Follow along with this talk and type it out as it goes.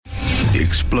the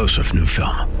explosive new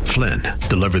film, Flynn,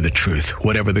 Deliver the Truth,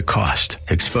 Whatever the Cost,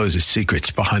 exposes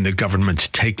secrets behind the government's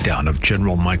takedown of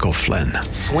General Michael Flynn.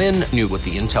 Flynn knew what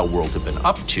the intel world had been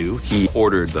up to. He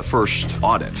ordered the first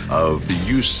audit of the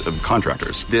use of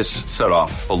contractors. This set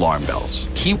off alarm bells.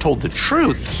 He told the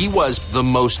truth. He was the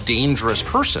most dangerous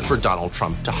person for Donald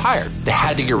Trump to hire. They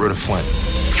had to get rid of Flynn.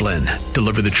 Flynn,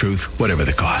 Deliver the Truth, Whatever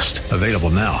the Cost. Available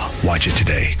now. Watch it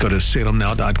today. Go to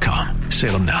salemnow.com.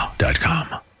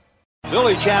 salemnow.com.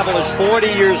 Billy Chappell is 40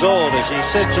 years old as he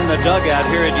sits in the dugout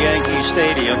here at Yankee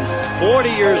Stadium. 40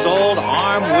 years old,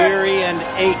 arm weary and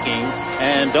aching.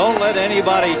 And don't let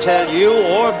anybody tell you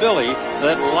or Billy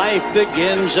that life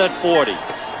begins at 40.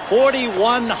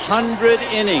 4,100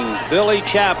 innings Billy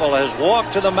Chappell has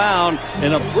walked to the mound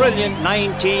in a brilliant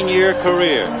 19-year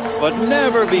career. But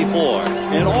never before,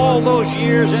 in all those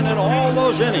years and in all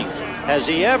those innings, has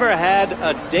he ever had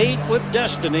a date with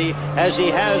destiny as he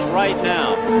has right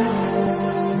now.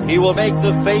 He will make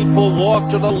the fateful walk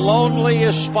to the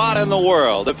loneliest spot in the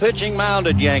world, the pitching mound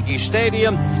at Yankee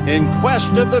Stadium, in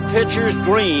quest of the pitcher's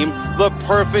dream, the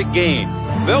perfect game.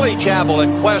 Billy Chappell,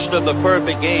 in quest of the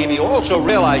perfect game, he also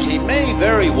realized he may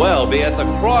very well be at the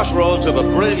crossroads of a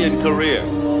brilliant career.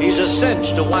 He's a cinch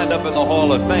to wind up in the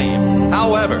Hall of Fame.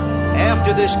 However,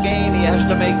 after this game, he has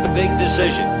to make the big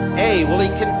decision. A, will he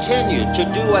continue to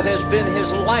do what has been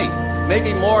his life,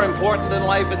 maybe more important than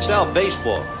life itself,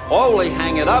 baseball? Or will he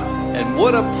hang it up, and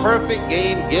would a perfect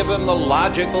game give him the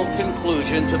logical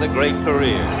conclusion to the great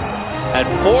career? At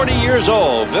 40 years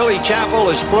old, Billy Chappell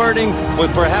is flirting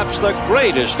with perhaps the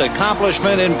greatest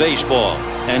accomplishment in baseball.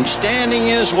 And standing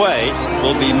his way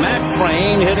will be Matt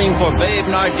Crane hitting for Babe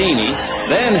Nardini,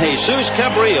 then Jesus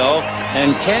Cabrillo,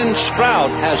 and Ken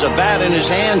Strout has a bat in his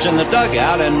hands in the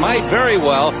dugout and might very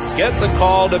well get the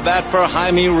call to bat for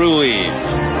Jaime Ruiz.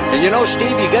 And you know,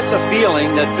 Steve, you get the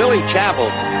feeling that Billy Chappell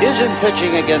isn't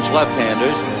pitching against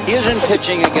left-handers, he isn't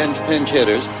pitching against pinch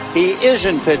hitters, he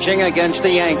isn't pitching against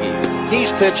the Yankees.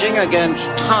 He's pitching against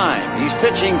time. He's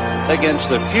pitching against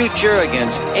the future,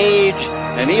 against age,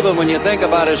 and even when you think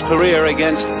about his career,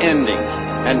 against ending.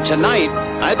 And tonight,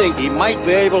 I think he might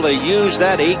be able to use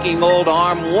that aching old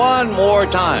arm one more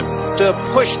time to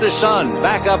push the sun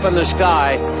back up in the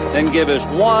sky and give us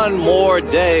one more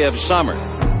day of summer.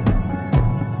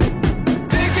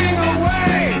 Taking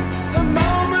away the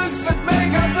moments that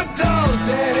make up a dull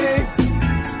day.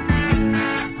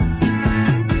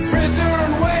 Fritter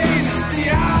and waste the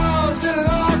hours in an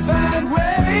offhand way.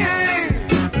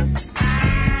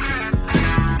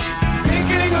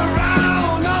 Thinking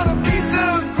around on a piece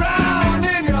of ground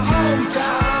in your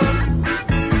hometown.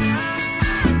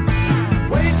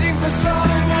 Waiting for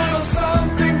someone or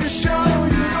something to show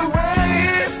you the way.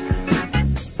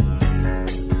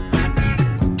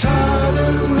 Tired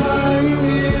of lying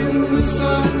in the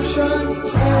sunshine,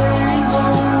 staying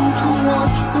home to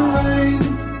watch the rain.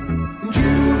 And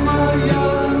you are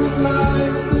young and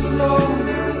life is long,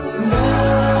 and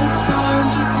there is time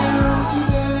to kill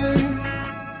today.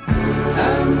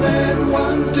 And then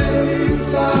one day you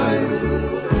find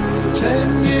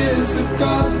 10 years have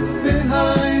gone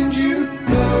behind you.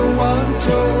 No one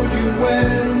told you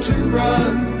when to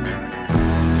run.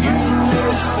 You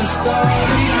missed the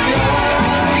starting gun.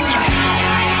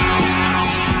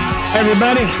 Hey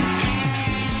everybody,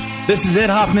 this is Ed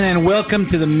Hoffman and welcome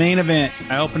to the main event.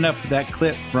 I opened up that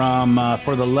clip from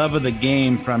For the Love of the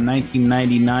Game from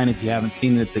 1999. If you haven't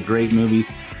seen it, it's a great movie.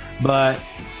 But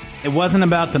it wasn't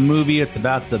about the movie, it's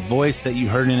about the voice that you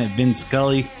heard in it, Vin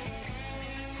Scully,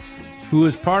 who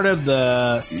was part of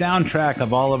the soundtrack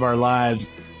of all of our lives.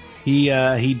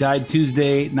 He died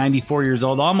Tuesday, 94 years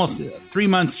old, almost 3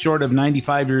 months short of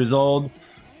 95 years old.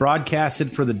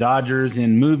 Broadcasted for the Dodgers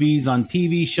in movies, on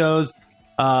TV shows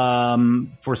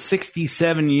for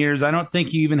 67 years. I don't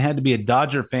think you even had to be a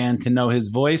Dodger fan to know his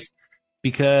voice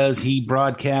because he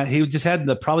just had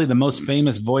probably the most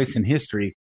famous voice in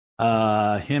history.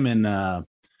 Him and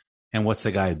what's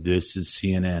the guy? This is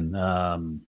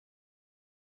CNN.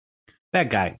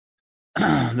 That guy,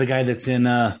 the guy that's in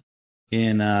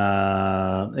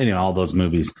all those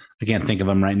movies. I can't think of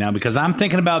him right now because I'm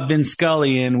thinking about Vin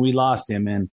Scully and we lost him,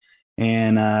 and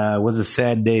it was a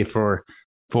sad day for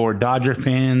Dodger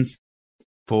fans,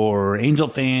 for Angel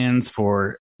fans,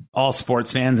 for all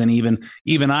sports fans, and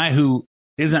even I, who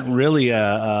isn't really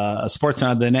a sports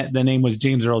fan. The name was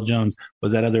James Earl Jones,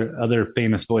 was that other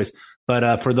famous voice.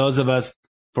 But for those of us,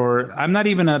 I'm not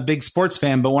even a big sports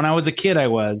fan, but when I was a kid, I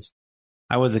was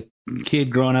a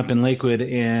kid growing up in Lakewood,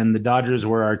 and the Dodgers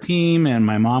were our team, and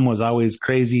my mom was always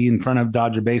crazy in front of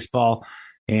Dodger baseball.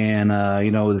 And,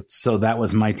 so that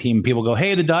was my team. People go,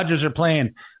 hey, the Dodgers are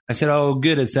playing. I said, oh,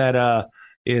 good. Is that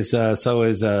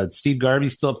Steve Garvey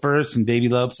still at first, and Davey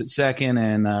Lopes at second,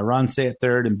 and Ron Say at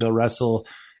third, and Bill Russell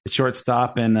at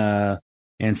shortstop, and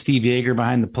Steve Yeager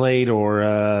behind the plate,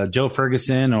 or Joe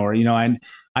Ferguson, or I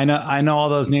know all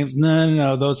those names.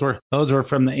 No, those were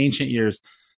from the ancient years,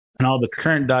 and all the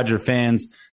current Dodger fans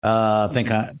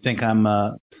think I'm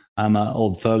an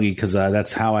old fogey because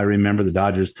that's how I remember the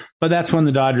Dodgers. But that's when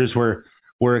the Dodgers were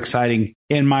exciting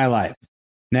in my life.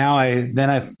 Now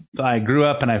I grew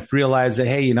up and I've realized that,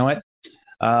 hey, you know what?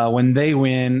 When they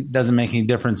win, doesn't make any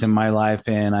difference in my life,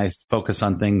 and I focus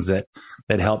on things that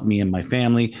help me and my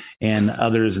family and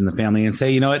others in the family. And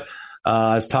say, you know what?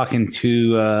 I was talking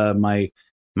to my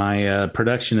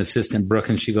production assistant Brooke,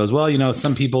 and she goes, well,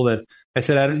 some people that I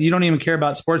said, you don't even care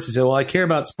about sports. I said, well, I care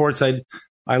about sports. I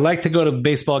like to go to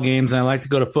baseball games, and I like to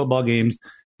go to football games,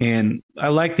 and I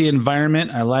like the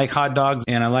environment. I like hot dogs,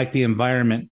 and I like the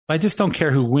environment. I just don't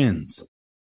care who wins.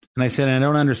 And I said, I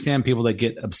don't understand people that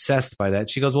get obsessed by that.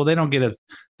 She goes, well, they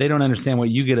don't understand what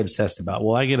you get obsessed about.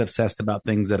 Well, I get obsessed about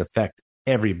things that affect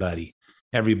everybody's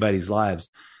lives.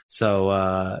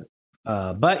 So,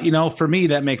 but for me,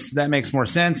 that makes more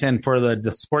sense. And for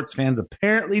the sports fans,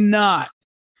 apparently not.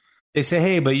 They say,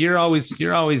 hey, but you're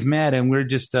always mad, and we're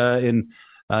just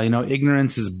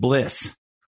ignorance is bliss.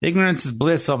 Ignorance is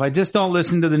bliss. So if I just don't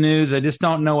listen to the news, I just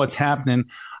don't know what's happening.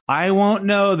 I won't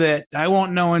know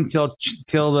until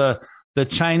the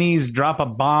Chinese drop a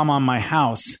bomb on my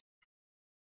house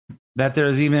that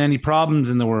there's even any problems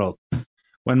in the world.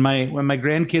 When my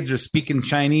grandkids are speaking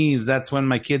Chinese, that's when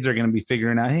my kids are going to be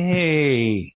figuring out,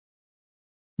 hey,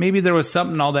 maybe there was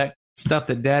something, all that stuff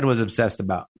that Dad was obsessed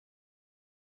about.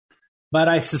 But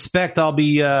I suspect I'll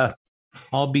be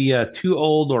too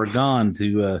old or gone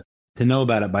to know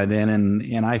about it by then,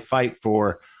 and I fight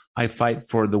for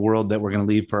the world that we're going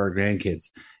to leave for our grandkids.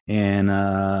 And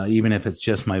even if it's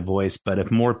just my voice, but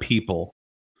if more people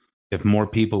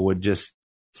would just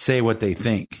say what they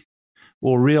think,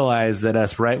 we'll realize that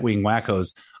us right-wing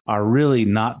wackos are really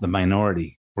not the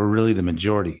minority. We're really the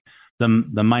majority.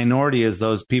 The minority is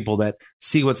those people that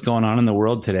see what's going on in the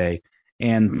world today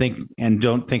and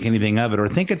don't think anything of it, or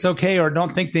think it's okay, or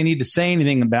don't think they need to say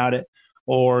anything about it,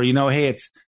 or hey,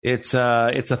 it's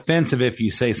offensive if you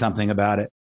say something about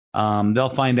it. They'll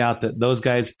find out that those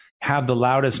guys have the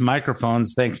loudest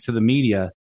microphones thanks to the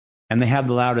media, and they have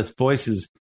the loudest voices,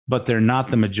 but they're not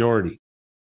the majority.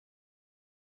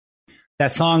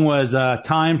 That song was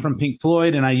Time from Pink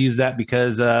Floyd, and I use that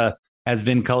because, as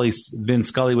Vin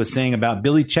Scully was saying about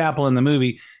Billy Chappell in the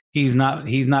movie, he's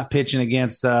not pitching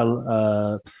against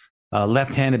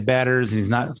left-handed batters, and he's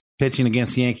not pitching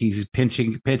against the Yankees. He's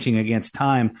pitching against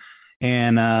time.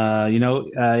 And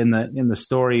in the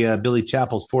story, Billy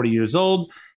Chappell's 40 years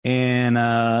old,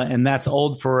 and that's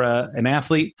old for an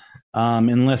athlete,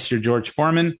 unless you're George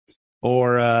Foreman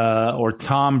or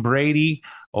Tom Brady.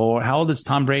 Or how old is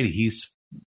Tom Brady? He's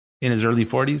in his early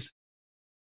 40s.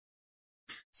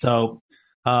 So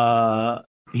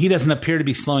he doesn't appear to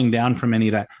be slowing down from any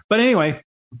of that. But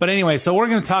anyway, so we're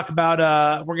going to talk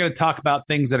about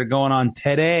things that are going on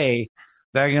today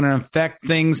that are going to affect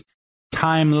things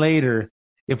time later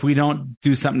if we don't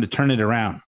do something to turn it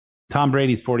around. Tom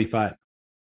Brady's 45.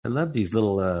 I love these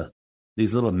little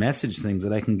message things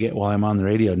that I can get while I'm on the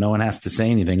radio. No one has to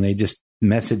say anything. They just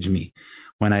message me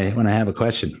when I have a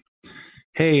question.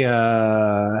 Hey,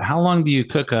 how long do you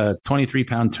cook a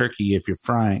 23-pound turkey if you're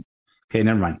frying? Okay,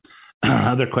 never mind.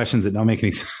 Other questions that don't make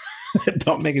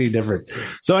any difference.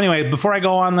 So anyway, before I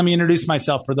go on, let me introduce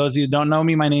myself. For those of you who don't know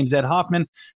me, my name's Ed Hoffman,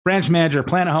 branch manager of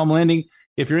Planet Home Lending.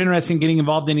 If you're interested in getting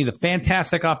involved in any of the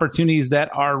fantastic opportunities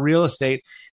that are real estate,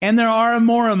 and there are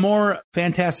more and more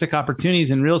fantastic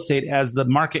opportunities in real estate as the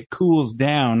market cools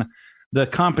down, the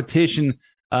competition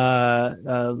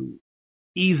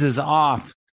eases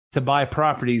off to buy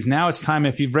properties. Now it's time.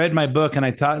 If you've read my book, and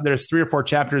there's 3 or 4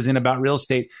 chapters in about real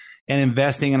estate and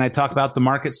investing, and I talk about the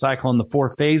market cycle and the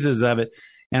 4 phases of it.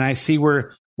 And I see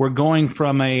we're going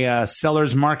from a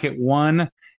seller's market 1,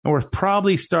 and we're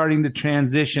probably starting to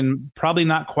transition, probably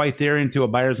not quite there, into a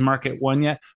buyer's market 1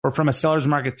 yet, or from a seller's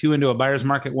market 2 into a buyer's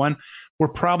market 1. We're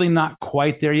probably not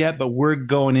quite there yet, but we're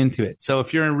going into it. So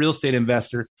if you're a real estate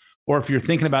investor, or if you're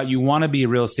thinking about you want to be a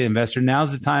real estate investor,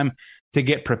 now's the time to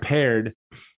get prepared.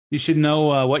 You should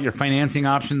know what your financing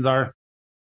options are.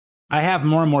 I have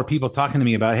more and more people talking to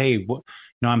me about, hey,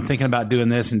 I'm thinking about doing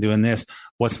this and doing this.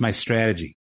 What's my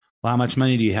strategy? Well, how much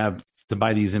money do you have to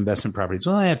buy these investment properties?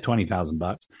 Well, I have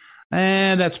 $20,000.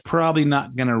 And that's probably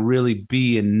not going to really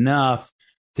be enough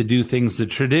to do things the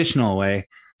traditional way.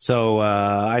 So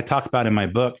I talk about in my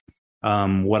book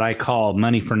what I call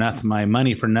money for nothing, my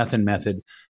money for nothing method.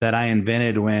 that I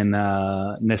invented when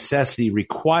necessity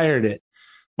required it.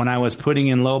 When I was putting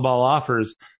in lowball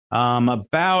offers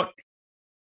about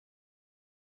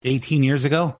 18 years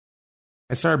ago,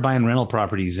 I started buying rental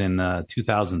properties in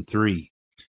 2003.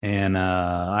 And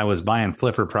I was buying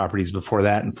flipper properties before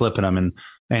that and flipping them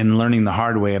and learning the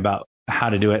hard way about how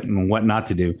to do it and what not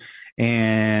to do.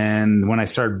 And when I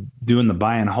started doing the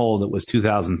buy and hold, it was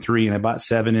 2003, and I bought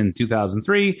 7 in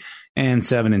 2003 and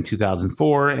 7 in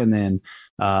 2004, and then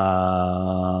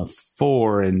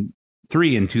 4 and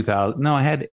 3 in 2000. No, I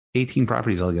had 18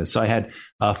 properties altogether. So I had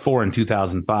 4 in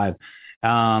 2005.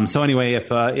 So anyway,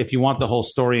 if you want the whole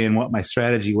story and what my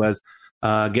strategy was,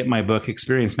 get my book,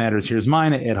 Experience Matters. Here's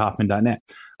mine at edhoffman.net.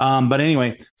 But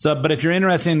anyway, but if you're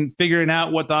interested in figuring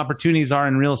out what the opportunities are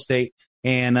in real estate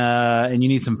and you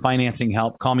need some financing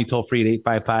help, call me toll free at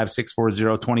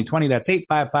 855-640-2020. That's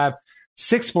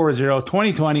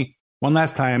 855-640-2020. One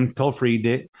last time, toll free,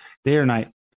 day or night,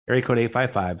 area code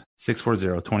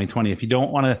 855-640-2020. If you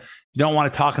don't want to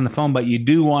talk on the phone, but you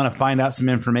do want to find out some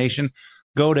information,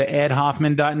 go to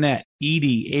edhoffman.net,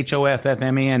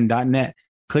 edhoffman.net.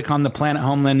 Click on the Planet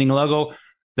Home Lending logo.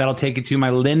 That'll take you to my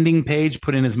lending page.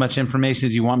 Put in as much information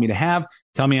as you want me to have.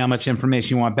 Tell me how much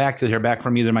information you want back. You'll hear back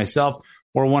from either myself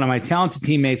or one of my talented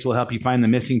teammates will help you find the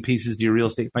missing pieces to your real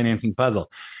estate financing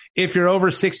puzzle. If you're over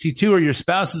 62 or your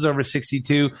spouse is over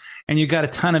 62 and you've got a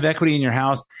ton of equity in your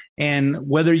house, and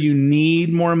whether you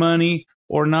need more money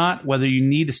or not, whether you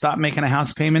need to stop making a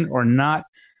house payment or not,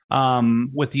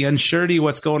 with the uncertainty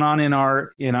what's going on in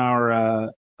our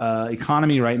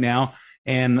economy right now,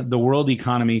 and the world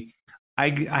economy, I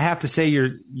have to say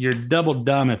you're double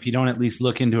dumb if you don't at least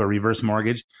look into a reverse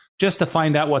mortgage just to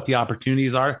find out what the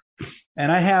opportunities are.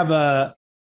 And I had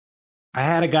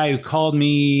a guy who called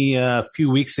me a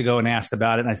few weeks ago and asked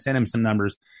about it, and I sent him some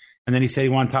numbers, and then he said he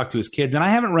wanted to talk to his kids. And I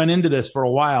haven't run into this for a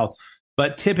while,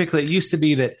 but typically it used to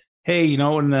be that, hey,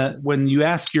 when you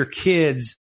ask your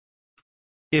kids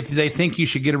if they think you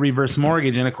should get a reverse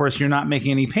mortgage, and of course you're not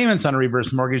making any payments on a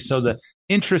reverse mortgage, so the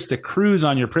interest accrues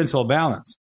on your principal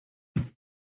balance,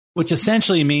 which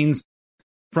essentially means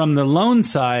from the loan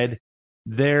side,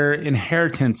 their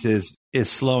inheritance is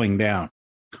slowing down.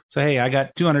 So, hey, I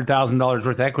got $200,000 worth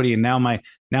of equity, and now my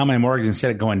mortgage,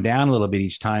 instead of going down a little bit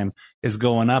each time, is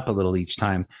going up a little each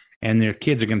time, and their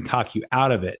kids are going to talk you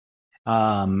out of it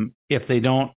if they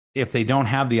don't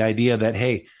have the idea that,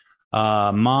 hey,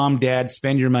 mom, dad,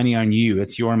 spend your money on you.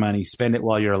 It's your money. Spend it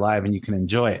while you're alive and you can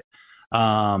enjoy it.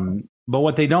 But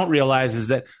what they don't realize is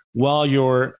that while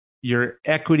your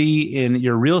equity in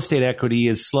your real estate equity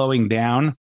is slowing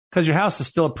down because your house is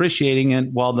still appreciating,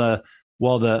 and while the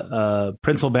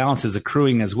principal balance is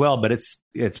accruing as well, but it's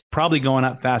probably going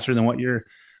up faster than what your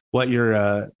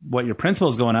principal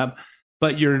is going up.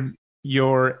 But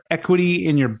your equity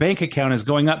in your bank account is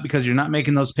going up because you're not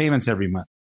making those payments every month.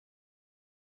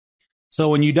 So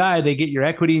when you die, they get your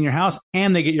equity in your house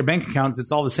and they get your bank accounts.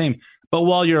 It's all the same. But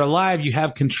while you're alive, you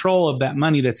have control of that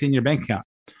money that's in your bank account.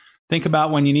 Think about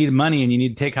when you need money and you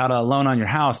need to take out a loan on your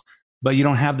house, but you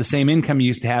don't have the same income you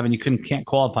used to have and you can't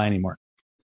qualify anymore.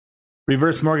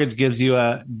 Reverse mortgage gets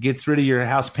rid of your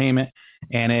house payment,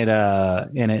 and it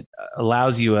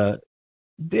allows you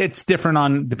it's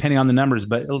different depending on the numbers,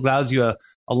 but it allows you a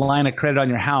line of credit on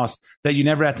your house that you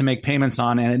never have to make payments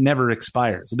on, and it never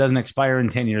expires. It doesn't expire in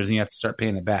 10 years and you have to start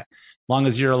paying it back. As long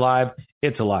as you're alive,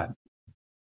 it's alive.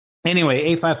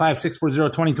 Anyway,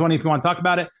 855-640-2020 if you want to talk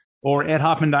about it, or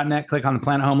edhoffman.net, click on the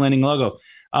Planet Home Lending logo.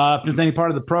 If there's any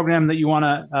part of the program that you want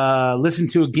to listen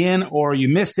to again, or you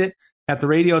missed it at the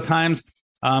radio times,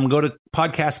 go to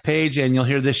podcast page and you'll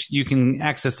hear this. You can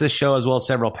access this show as well as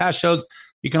several past shows.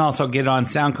 You can also get it on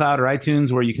SoundCloud or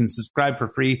iTunes, where you can subscribe for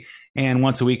free. And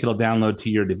once a week, it'll download to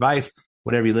your device,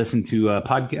 whatever you listen to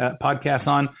podcasts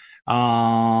on.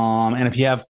 And if you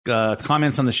have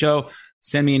comments on the show,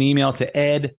 send me an email to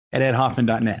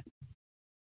ed@edhoffman.net.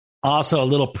 Also, a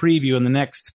little preview in the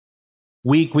next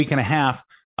week and a half.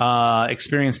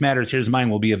 Experience Matters. Here's Mine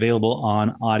will be available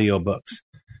on audiobooks.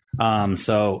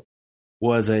 So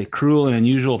was a cruel and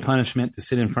unusual punishment to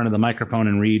sit in front of the microphone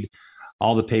and read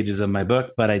all the pages of my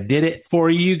book, but I did it for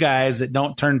you guys that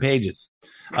don't turn pages.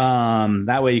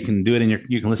 That way you can do it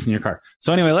you can listen in your car.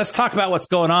 So anyway, let's talk about what's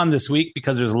going on this week,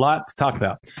 because there's a lot to talk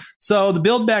about. So the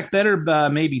Build Back Better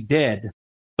may be dead,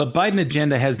 but Biden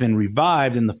agenda has been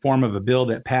revived in the form of a bill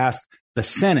that passed the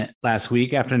Senate last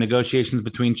week after negotiations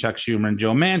between Chuck Schumer and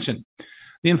Joe Manchin.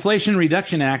 The Inflation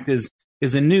Reduction Act is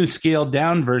a new scaled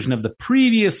down version of the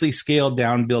previously scaled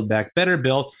down Build Back Better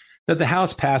bill that the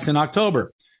House passed in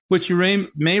October, which you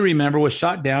may remember was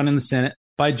shot down in the Senate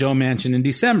by Joe Manchin in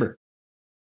December.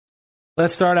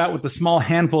 Let's start out with the small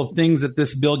handful of things that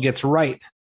this bill gets right.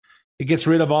 It gets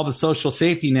rid of all the social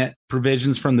safety net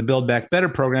provisions from the Build Back Better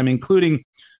program, including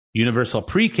universal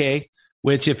pre-K,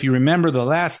 which, if you remember, the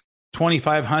last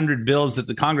 2,500 bills that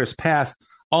the Congress passed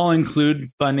all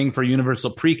include funding for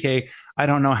universal pre-K. I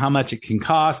don't know how much it can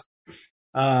cost.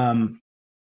 In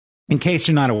case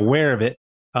you're not aware of it,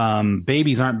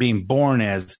 babies aren't being born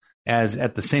as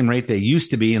at the same rate they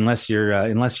used to be, unless you're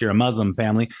a Muslim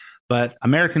family. But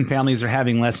American families are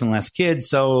having less and less kids,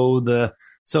 so the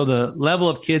level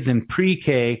of kids in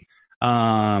pre-K,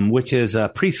 which is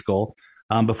preschool,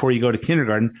 before you go to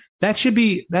kindergarten, that should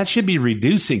be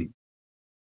reducing,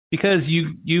 because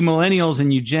you millennials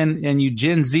and you Gen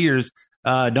Zers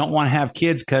don't want to have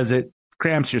kids because it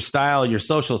cramps your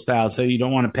social style. So you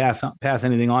don't want to pass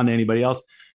anything on to anybody else.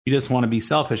 You just want to be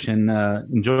selfish and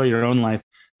enjoy your own life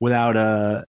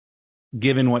without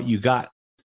giving what you got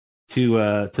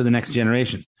to the next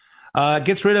generation.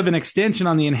 Gets rid of an extension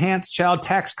on the enhanced child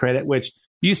tax credit, which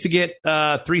used to get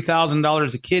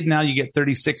 $3,000 a kid. Now you get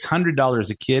 $3,600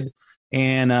 a kid,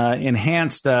 and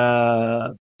enhanced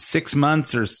 6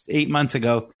 months or 8 months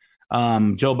ago.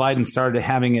 Joe Biden started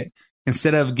having it,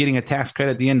 instead of getting a tax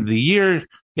credit at the end of the year,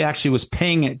 he actually was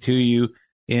paying it to you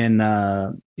in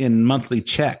monthly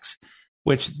checks,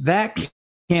 which that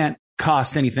can't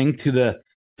cost anything to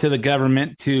the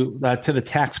government, to the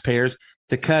taxpayers,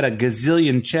 to cut a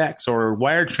gazillion checks or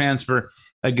wire transfer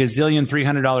a gazillion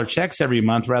 $300 checks every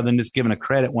month rather than just giving a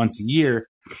credit once a year.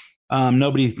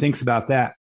 Nobody thinks about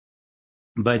that.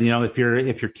 But if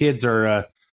your kids are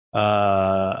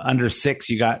under 6,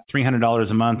 you got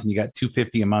 $300 a month, and you got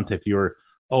 $250 a month if you're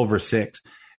over 6.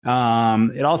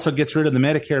 It also gets rid of the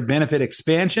Medicare benefit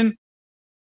expansion,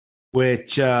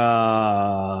 which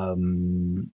for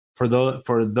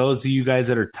those of you guys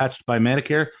that are touched by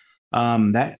Medicare,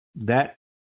 that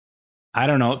I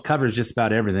don't know, it covers just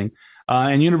about everything.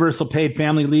 And universal paid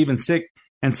family leave and sick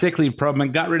leave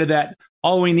program, got rid of that.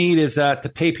 All we need is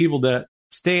to pay people to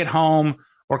stay at home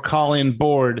or call in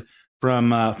bored from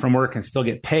work and still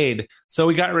get paid. So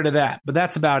we got rid of that, but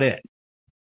that's about it.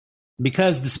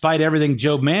 Because despite everything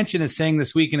Joe Manchin is saying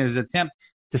this week in his attempt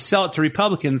to sell it to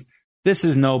Republicans, this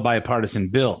is no bipartisan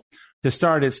bill. To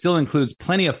start, it still includes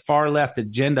plenty of far left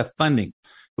agenda funding.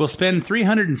 It will spend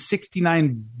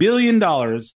 $369 billion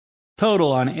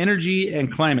total on energy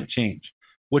and climate change,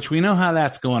 which we know how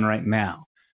that's going right now.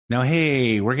 Now,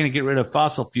 hey, we're going to get rid of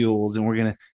fossil fuels,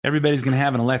 and everybody's going to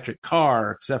have an electric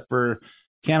car, except for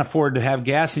can't afford to have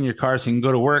gas in your car, so you can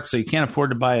go to work, so you can't afford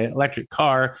to buy an electric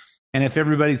car. And if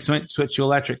everybody switch to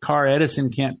electric car, Edison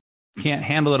can't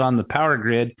handle it on the power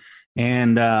grid.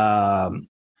 And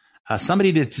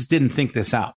somebody just didn't think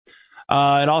this out.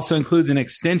 It also includes an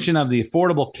extension of the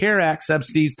Affordable Care Act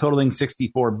subsidies totaling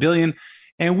 $64 billion.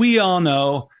 And we all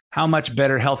know how much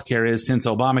better healthcare is since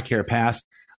Obamacare passed.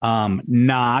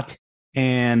 Not.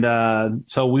 And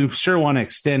so we sure want to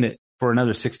extend it for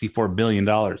another $64 billion.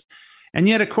 And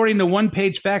yet, according to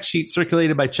one-page fact sheet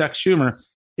circulated by Chuck Schumer,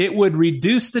 it would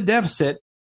reduce the deficit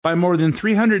by more than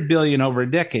 $300 billion over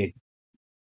a decade.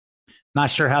 Not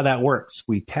sure how that works.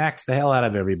 We tax the hell out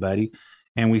of everybody,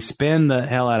 and we spend the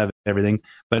hell out of everything,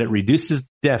 but it reduces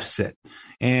deficit.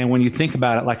 And when you think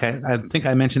about it, like I think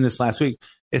I mentioned this last week,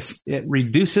 it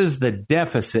reduces the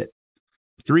deficit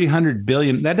 $300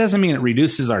 billion. That doesn't mean it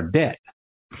reduces our debt.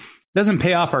 It doesn't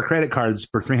pay off our credit cards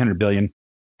for $300 billion.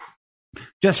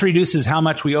 Just reduces how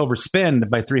much we overspend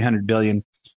by $300 billion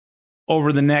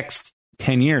over the next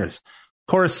 10 years.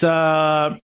 Of course,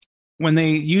 when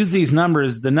they use these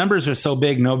numbers, the numbers are so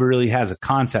big, nobody really has a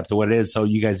concept of what it is. So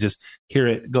you guys just hear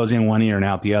it goes in one ear and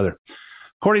out the other.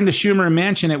 According to Schumer and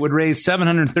Manchin, it would raise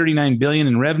 $739 billion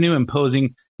in revenue,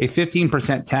 imposing a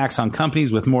 15% tax on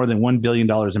companies with more than $1 billion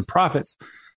in profits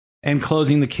and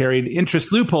closing the carried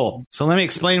interest loophole. So let me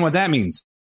explain what that means.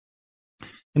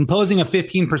 Imposing a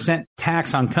 15%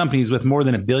 tax on companies with more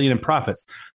than $1 billion in profits.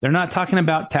 They're not talking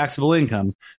about taxable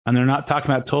income, and they're not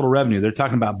talking about total revenue. They're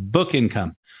talking about book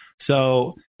income.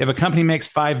 So if a company makes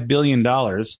 $5 billion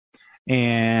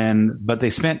but they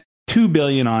spent $2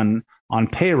 billion on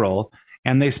payroll,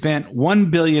 and they spent $1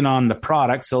 billion on the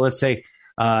product. So let's say,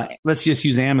 let's just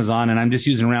use Amazon, and I'm just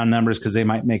using round numbers because they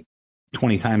might make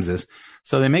 20 times this.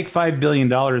 So they make $5 billion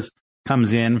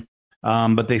comes in,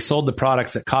 but they sold the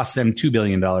products that cost them $2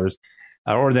 billion,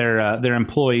 or their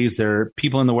employees, their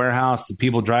people in the warehouse, the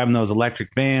people driving those electric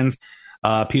vans,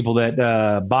 people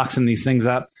that boxing these things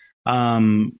up.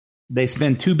 They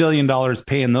spend $2 billion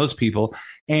paying those people,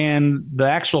 and the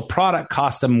actual product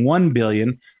cost them $1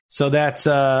 billion. So that's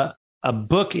a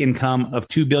book income of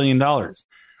 $2 billion.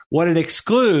 What it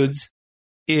excludes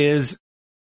is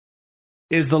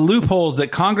is the loopholes that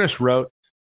Congress wrote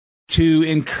to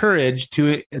encourage,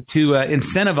 to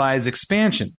incentivize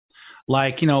expansion,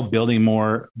 like, building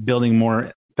more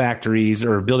factories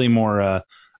or building more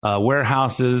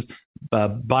warehouses,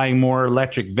 buying more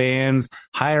electric vans,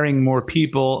 hiring more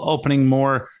people, opening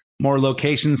more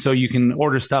locations so you can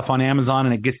order stuff on Amazon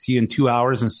and it gets to you in 2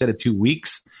 hours instead of 2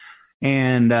 weeks.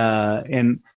 And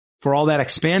for all that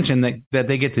expansion that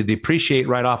they get to depreciate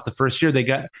right off the first year, they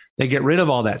get rid of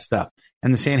all that stuff.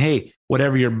 And they're saying, hey,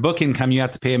 whatever your book income, you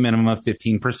have to pay a minimum of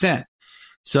 15%.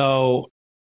 So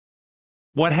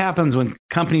what happens when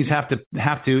companies have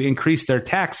to increase their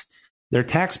tax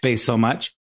base so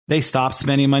much? They stop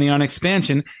spending money on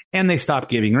expansion, and they stop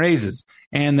giving raises,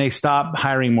 and they stop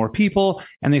hiring more people,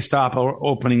 and they stop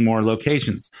opening more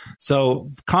locations.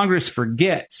 So Congress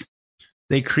forgets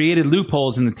they created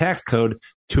loopholes in the tax code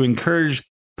to encourage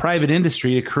private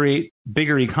industry to create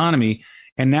bigger economy.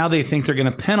 And now they think they're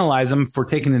going to penalize them for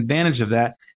taking advantage of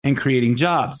that and creating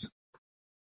jobs.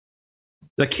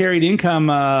 The carried income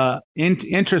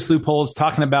interest loopholes,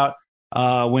 talking about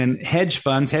when hedge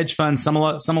funds,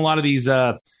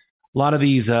 a lot of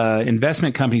these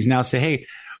investment companies now say, hey,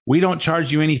 we don't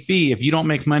charge you any fee. If you don't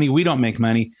make money, we don't make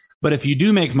money. But if you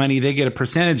do make money, they get a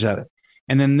percentage of it.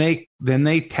 And then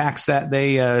they tax that.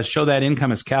 They show that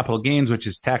income as capital gains, which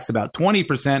is taxed about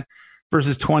 20%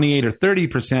 versus 28 or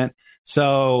 30%.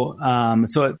 So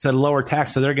it's a lower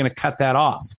tax. So they're going to cut that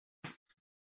off.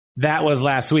 That was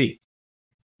last week.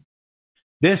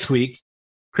 This week,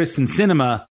 Kristen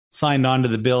Sinema signed on to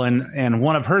the bill, and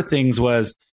one of her things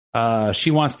was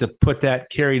she wants to put that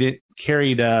carried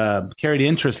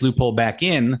interest loophole back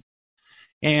in.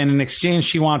 And in exchange,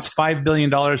 she wants $5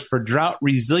 billion for drought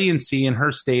resiliency in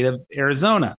her state of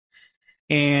Arizona.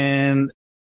 And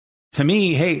to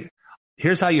me, hey,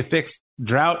 here's how you fix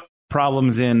drought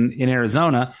problems in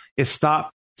Arizona is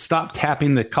stop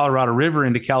tapping the Colorado River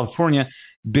into California,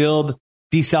 build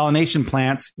desalination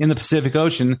plants in the Pacific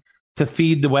Ocean to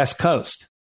feed the West Coast.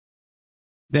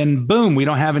 Then boom, we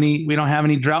don't have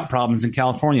any drought problems in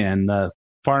California, and the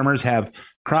farmers have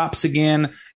crops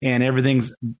again, and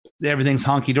everything's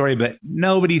honky-dory, but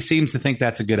nobody seems to think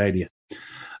that's a good idea.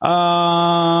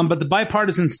 But the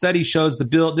bipartisan study shows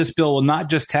this bill will not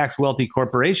just tax wealthy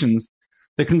corporations.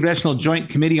 The Congressional Joint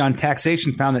Committee on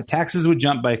Taxation found that taxes would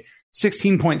jump by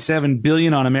 $16.7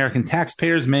 billion on American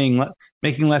taxpayers making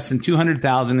less than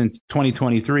 $200,000 in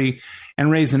 2023,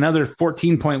 and raise another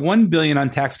 $14.1 billion on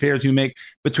taxpayers who make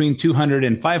between $200,000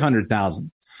 and $500,000.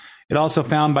 It also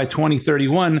found by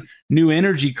 2031, new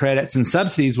energy credits and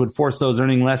subsidies would force those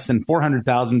earning less than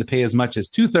 $400,000 to pay as much as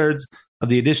 2/3 of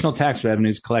the additional tax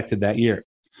revenues collected that year.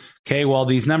 Okay, well,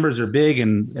 these numbers are big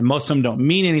and most of them don't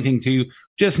mean anything to you.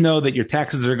 Just know that your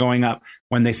taxes are going up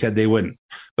when they said they wouldn't.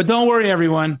 But don't worry,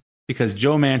 everyone, because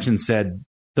Joe Manchin said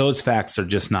those facts are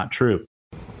just not true.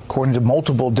 According to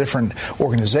multiple different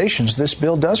organizations, this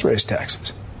bill does raise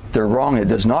taxes. They're wrong. It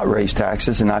does not raise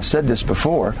taxes. And I've said this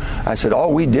before. I said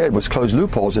all we did was close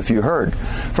loopholes, if you heard.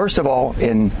 First of all,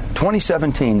 in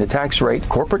 2017, the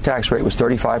corporate tax rate was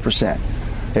 35%.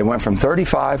 It went from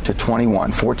 35 to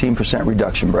 21, 14%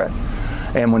 reduction, Brett.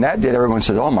 And when that did, everyone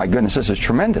said, oh, my goodness, this is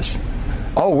tremendous.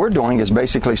 All we're doing is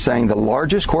basically saying the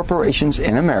largest corporations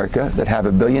in America that have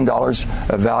 $1 billion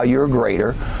of value or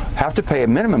greater have to pay a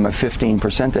minimum of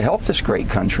 15% to help this great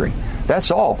country.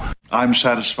 That's all. I'm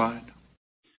satisfied.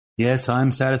 Yes,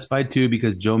 I'm satisfied too,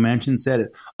 because Joe Manchin said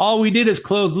it. All we did is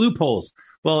close loopholes.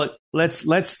 Well, let's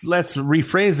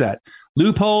rephrase that.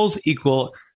 Loopholes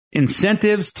equal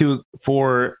incentives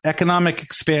for economic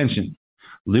expansion.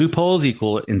 Loopholes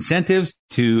equal incentives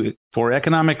for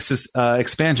economic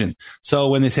expansion. So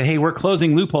when they say, hey, we're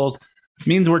closing loopholes, it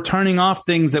means we're turning off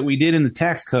things that we did in the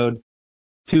tax code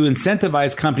to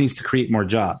incentivize companies to create more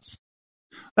jobs.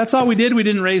 That's all we did. We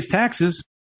didn't raise taxes.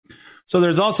 So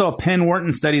there's also a Penn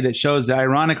Wharton study that shows the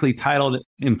ironically titled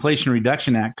Inflation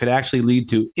Reduction Act could actually lead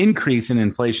to increase in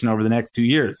inflation over the next 2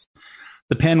 years.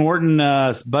 The Penn Wharton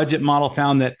budget model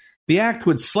found that the act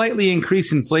would slightly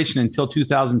increase inflation until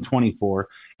 2024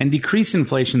 and decrease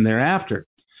inflation thereafter.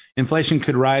 Inflation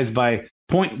could rise by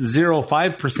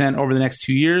 0.05% over the next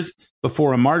 2 years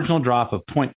before a marginal drop of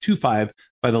 0.25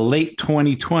 by the late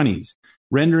 2020s,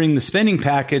 rendering the spending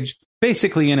package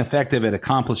basically ineffective at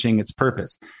accomplishing its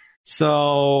purpose.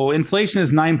 So inflation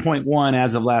is 9.1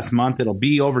 as of last month. It'll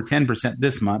be over 10%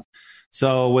 this month.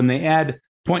 So when they add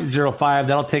 0.05,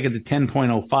 that'll take it to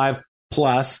 10.05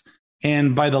 plus.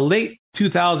 And by the late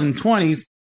 2020s,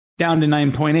 down to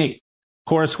 9.8. Of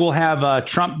course, we'll have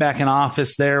Trump back in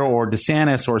office there, or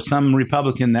DeSantis, or some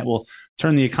Republican that will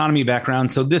turn the economy back around.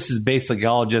 So this is basically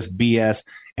all just BS.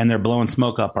 and they're blowing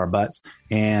smoke up our butts,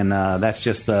 and that's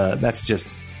just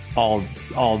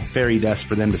all fairy dust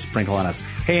for them to sprinkle on us.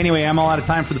 Hey, anyway, I'm all out of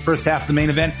time for the first half of the main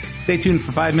event. Stay tuned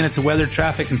for 5 minutes of weather,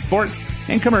 traffic, and sports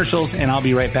and commercials, and I'll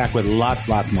be right back with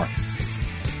lots more.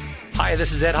 Hi,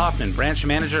 this is Ed Hoffman, branch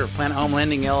manager of Planet Home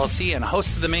Lending LLC and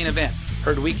host of the main event,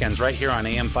 heard weekends right here on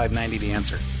AM 590 The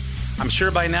Answer. I'm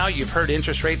sure by now you've heard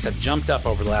interest rates have jumped up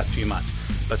over the last few months,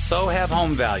 but so have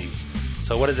home values.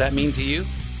 So what does that mean to you?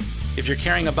 If you're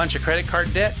carrying a bunch of credit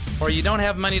card debt, or you don't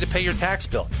have money to pay your tax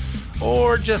bill,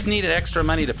 or just needed extra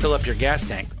money to fill up your gas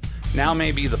tank, now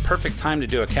may be the perfect time to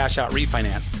do a cash-out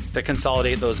refinance to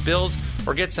consolidate those bills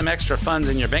or get some extra funds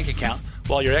in your bank account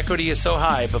while your equity is so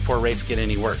high before rates get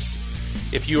any worse.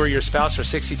 If you or your spouse are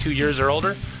 62 years or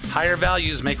older, higher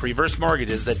values make reverse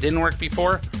mortgages that didn't work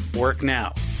before work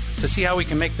now. To see how we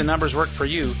can make the numbers work for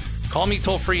you, call me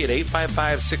toll-free at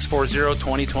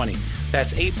 855-640-2020.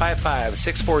 That's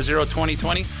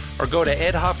 855-640-2020, or go to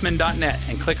edhoffman.net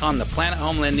and click on the Planet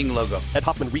Home Lending logo. Ed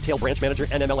Hoffman, Retail Branch Manager,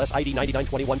 NMLS ID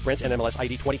 9921, Branch NMLS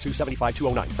ID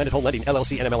 2275209. Planet Home Lending,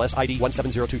 LLC, NMLS ID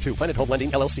 17022. Planet Home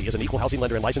Lending, LLC is an equal housing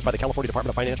lender and licensed by the California Department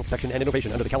of Financial Protection and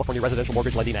Innovation under the California Residential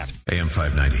Mortgage Lending Act. AM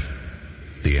 590,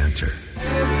 The Answer.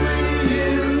 Every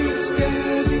year is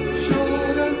getting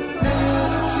shorter,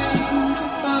 never seem to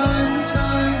find the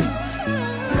time.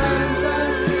 Plans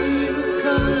that either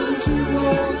come to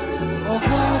walk or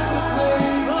half the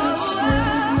pages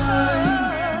swirling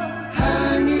lines.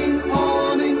 Hanging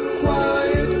on in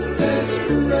quiet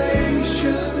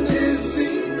desperation is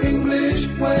the English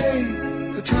way.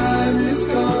 The time is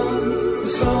gone, the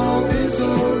song is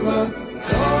over.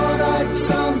 Thought I'd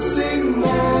something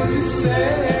more to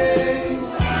say.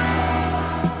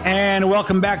 And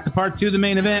welcome back to part two of the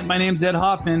main event. My name's Ed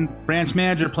Hoffman, branch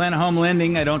manager, Planet Home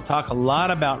Lending. I don't talk a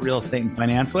lot about real estate and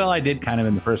finance. Well, I did kind of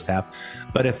in the first half,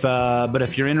 but if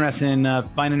you're interested in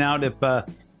finding out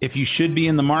if you should be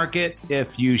in the market,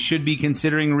 if you should be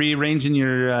considering rearranging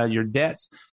your debts,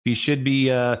 if you should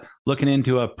be looking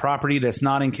into a property that's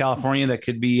not in California, that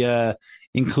could be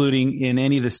including in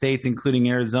any of the states, including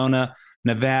Arizona,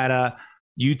 Nevada,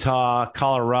 Utah,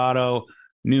 Colorado,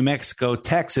 New Mexico,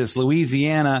 Texas,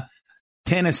 Louisiana,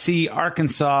 Tennessee,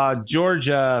 Arkansas,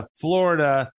 Georgia,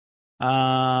 Florida,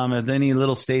 any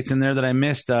little states in there that I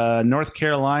missed, North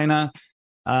Carolina,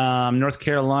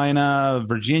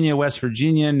 Virginia, West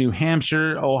Virginia, New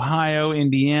Hampshire, Ohio,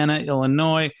 Indiana,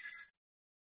 Illinois,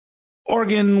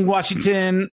 Oregon,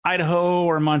 Washington, Idaho,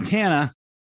 or Montana,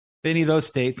 any of those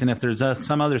states. And if there's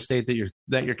some other state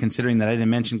that you're considering that I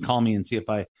didn't mention, call me and see if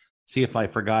I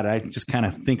forgot it. I just kind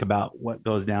of think about what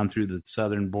goes down through the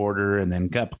southern border and then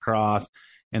up across.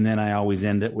 And then I always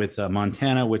end it with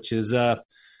Montana, which is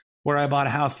where I bought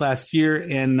a house last year.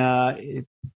 And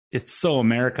it's so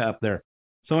America up there.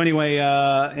 So anyway,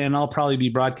 and I'll probably be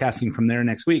broadcasting from there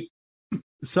next week.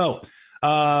 So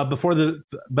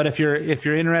but if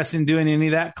you're interested in doing any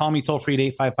of that, call me toll free at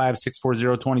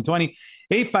 855-640-2020,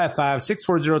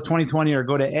 855-640-2020, or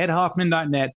go to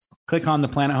edhoffman.net. Click on the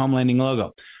Planet Home Lending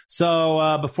logo.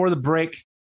 So before the break,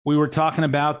 we were talking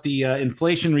about the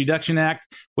Inflation Reduction Act,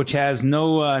 which has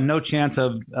no chance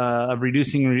of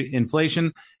reducing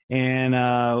inflation.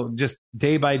 And just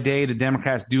day by day, the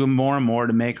Democrats do more and more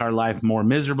to make our life more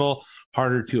miserable,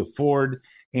 harder to afford.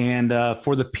 And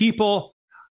for the people,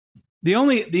 the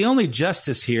only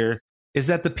justice here is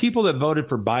that the people that voted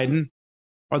for Biden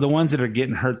are the ones that are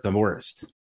getting hurt the worst.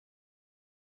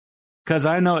 Because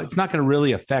I know it's not going to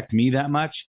really affect me that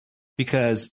much,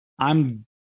 because I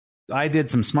did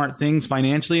some smart things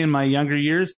financially in my younger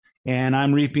years, and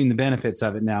I'm reaping the benefits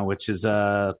of it now, which is,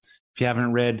 if you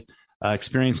haven't read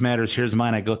Experience Matters, Here's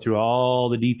Mine, I go through all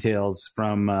the details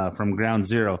from ground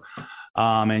zero.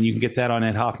 And you can get that on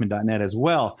edhoffman.net as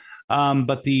well.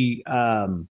 But the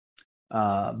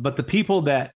people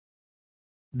that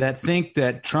think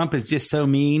that Trump is just so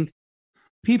mean,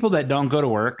 people that don't go to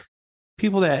work,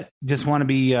 people that just want to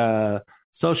be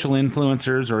social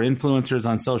influencers or influencers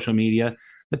on social media,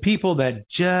 the people that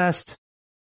just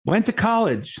went to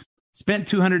college, spent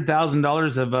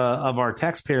 $200,000 of our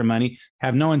taxpayer money,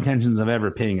 have no intentions of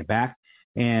ever paying it back,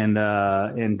 and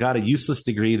got a useless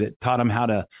degree that taught them how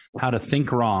to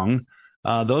think wrong.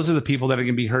 Those are the people that are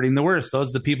going to be hurting the worst.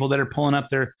 Those are the people that are pulling up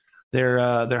their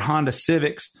Honda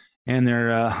Civics and their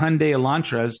Hyundai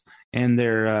Elantras and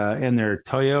their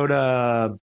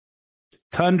Toyota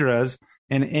Tundras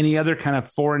and any other kind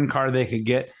of foreign car they could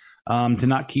get to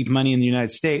not keep money in the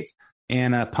United States,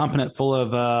 and pumping it full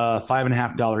of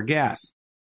 $5.50 gas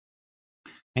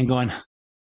and going,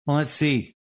 well, let's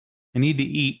see, I need to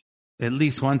eat at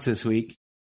least once this week.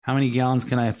 How many gallons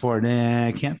can I afford?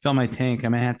 I can't fill my tank. I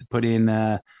might have to put in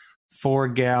 4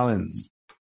 gallons.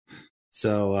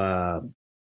 So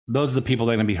those are the people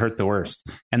that are going to be hurt the worst.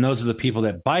 And those are the people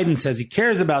that Biden says he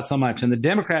cares about so much. And the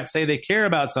Democrats say they care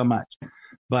about so much.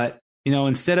 But,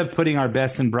 instead of putting our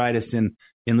best and brightest in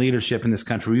leadership in this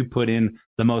country, we put in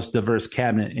the most diverse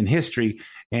cabinet in history.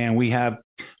 And we have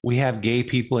gay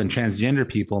people and transgender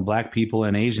people and black people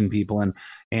and Asian people.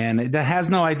 And that has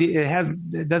no idea.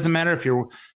 It doesn't matter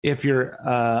if you're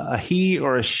a he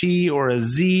or a she or a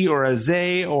Z or a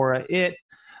they or a it.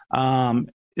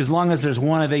 As long as there's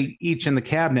one of each in the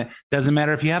cabinet, doesn't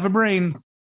matter if you have a brain.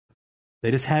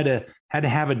 They just had to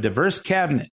have a diverse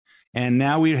cabinet, and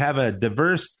now we have a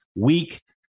diverse, weak,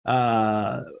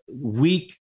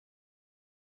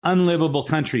 unlivable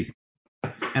country,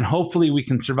 and hopefully we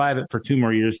can survive it for 2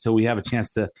 more years till we have a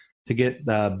chance to get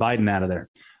Biden out of there.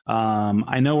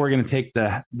 I know we're going to take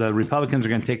the Republicans are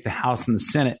going to take the House and the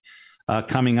Senate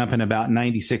coming up in about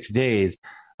 96 days.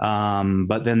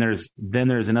 But then there's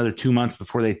another 2 months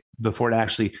before it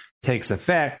actually takes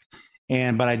effect.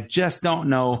 But I just don't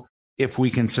know if we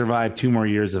can survive 2 more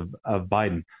years of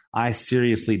Biden. I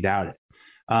seriously doubt it.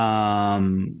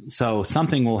 So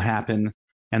something will happen,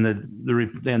 and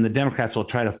the Democrats will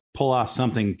try to pull off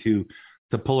something to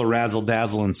pull a razzle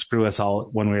dazzle and screw us all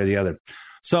one way or the other.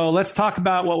 So let's talk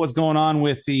about what was going on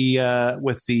with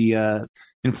the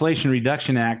Inflation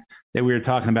Reduction Act that we were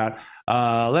talking about.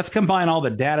 Let's combine all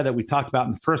the data that we talked about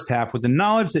in the first half with the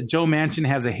knowledge that Joe Manchin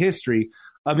has a history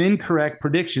of incorrect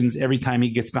predictions every time he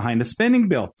gets behind a spending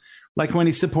bill, like when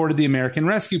he supported the American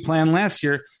Rescue Plan last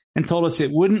year and told us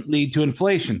it wouldn't lead to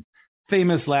inflation.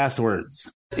 Famous last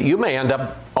words. You may end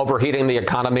up overheating the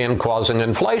economy and causing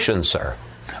inflation, sir.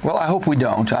 Well, I hope we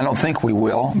don't. I don't think we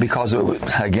will because,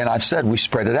 again, I've said we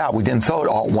spread it out. We didn't throw it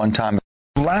all at one time.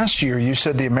 Last year, you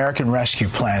said the American Rescue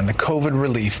Plan, the COVID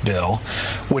relief bill,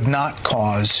 would not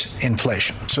cause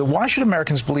inflation. So why should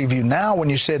Americans believe you now when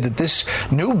you say that this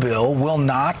new bill will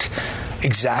not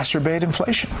exacerbate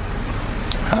inflation?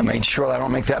 I made sure I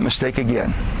don't make that mistake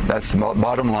again. That's the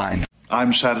bottom line.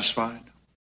 I'm satisfied.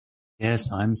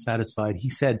 Yes, I'm satisfied. He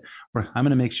said, I'm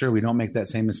going to make sure we don't make that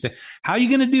same mistake. How are you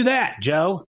going to do that,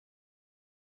 Joe?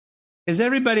 Is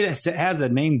everybody that has a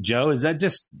name Joe, is that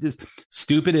just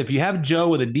stupid? If you have Joe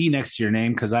with a D next to your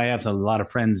name, because I have a lot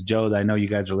of friends, Joe, that I know you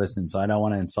guys are listening, so I don't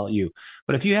want to insult you.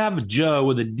 But if you have Joe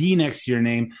with a D next to your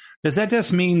name, does that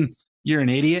just mean you're an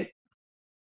idiot?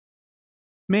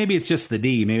 Maybe it's just the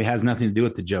D. Maybe it has nothing to do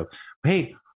with the Joe.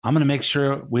 Hey, I'm going to make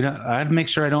sure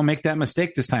I don't make that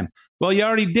mistake this time. Well, you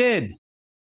already did.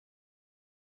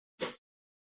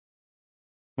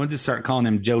 We'll just start calling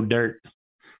him Joe Dirt.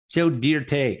 Joe Deer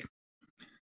Take.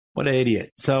 What an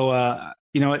idiot. So, and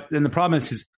the problem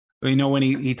is, when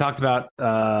he talked about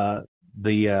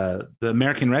the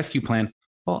American Rescue Plan,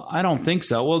 well, I don't think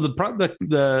so. Well,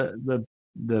 the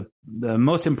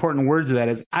most important words of that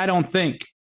is, I don't think.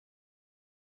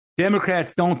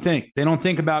 Democrats don't think. They don't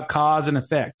think about cause and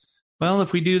effect. Well,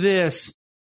 if we do this,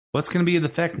 what's going to be the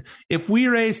effect? If we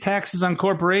raise taxes on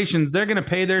corporations, they're going to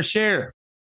pay their share.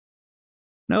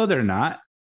 No, they're not.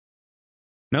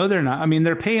 I mean,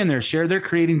 they're paying their share. They're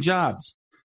creating jobs.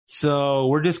 So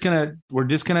we're just gonna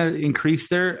increase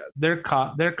their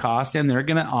cost, and they're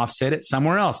gonna offset it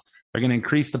somewhere else. They're gonna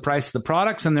increase the price of the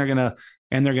products, and they're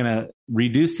gonna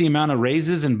reduce the amount of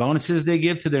raises and bonuses they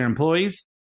give to their employees.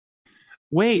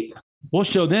 Wait, we'll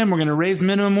show them. We're gonna raise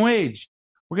minimum wage.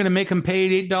 We're gonna make them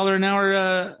pay $8 an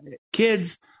hour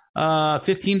kids,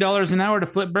 $15 an hour to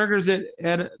flip burgers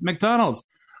at McDonald's.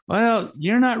 Well,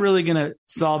 you're not really going to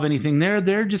solve anything there.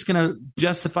 They're just going to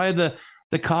justify the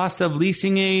cost of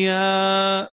leasing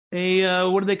a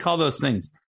what do they call those things?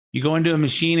 You go into a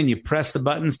machine and you press the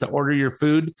buttons to order your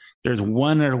food. There's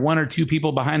one or two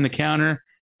people behind the counter.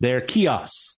 They're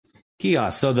kiosks.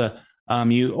 So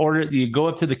you go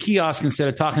up to the kiosk instead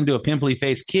of talking to a pimply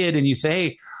faced kid, and you say,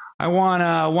 "Hey, I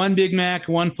want one Big Mac,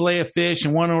 one fillet of fish,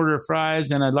 and one order of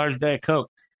fries, and a large Diet Coke."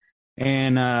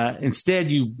 And instead,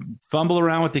 you fumble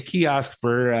around with the kiosk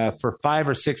for 5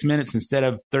 or 6 minutes instead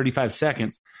of 35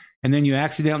 seconds, and then you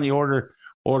accidentally order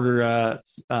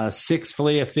 6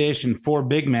 fillet of fish and 4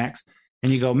 Big Macs,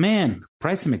 and you go, "Man,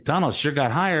 price of McDonald's sure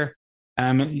got higher."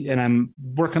 And I'm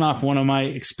working off one of my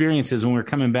experiences when we were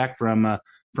coming back from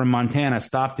Montana.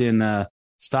 Stopped in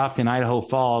Idaho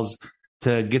Falls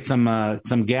to get some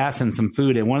gas and some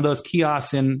food at one of those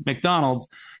kiosks in McDonald's,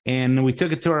 and we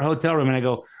took it to our hotel room. And I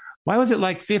go, "Why was it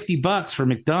like $50 for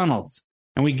McDonald's?"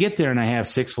 And we get there and I have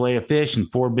 6 fillet of fish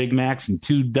and 4 Big Macs and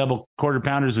 2 double quarter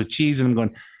pounders with cheese. And I'm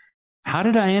going, how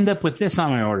did I end up with this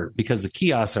on my order? Because the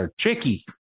kiosks are tricky.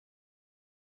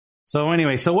 So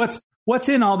anyway, what's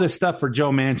in all this stuff for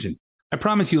Joe Manchin? I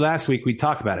promised you last week we'd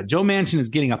talk about it. Joe Manchin is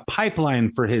getting a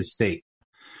pipeline for his state,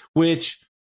 which,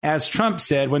 as Trump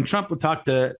said, when Trump would talk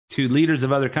to leaders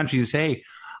of other countries, say, hey,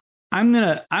 I'm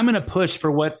gonna push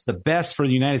for what's the best for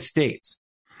the United States,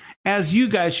 as you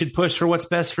guys should push for what's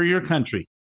best for your country.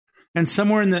 And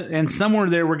somewhere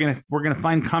there we're gonna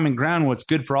find common ground, what's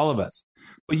good for all of us.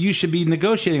 But you should be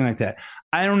negotiating like that.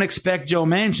 I don't expect Joe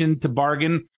Manchin to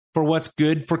bargain for what's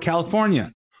good for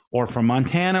California or for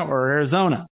Montana or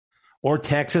Arizona or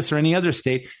Texas or any other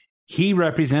state. He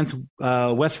represents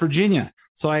West Virginia,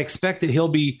 so I expect that he'll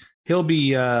be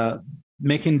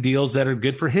making deals that are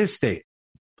good for his state.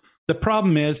 The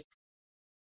problem is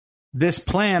this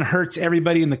plan hurts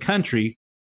everybody in the country,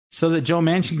 so that Joe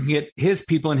Manchin can get his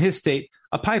people in his state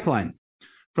a pipeline.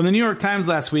 From the New York Times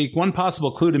last week, one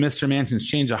possible clue to Mr. Manchin's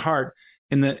change of heart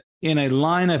in a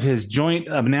line of his joint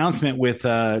announcement with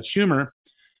Schumer,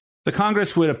 the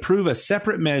Congress would approve a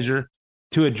separate measure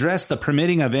to address the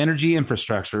permitting of energy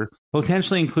infrastructure,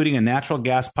 potentially including a natural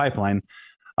gas pipeline,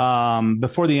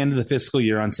 before the end of the fiscal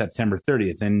year on September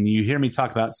 30th. And you hear me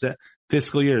talk about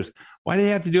fiscal years. Why do they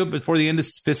have to do it before the end of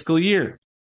fiscal year?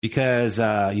 Because,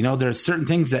 there's certain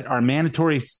things that are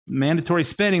mandatory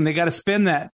spending. They got to spend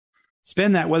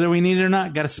that whether we need it or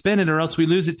not. Got to spend it or else we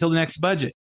lose it till the next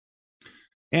budget.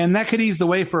 And that could ease the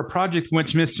way for a project in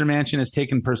which Mr. Manchin has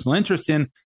taken personal interest in,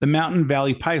 the Mountain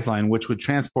Valley Pipeline, which would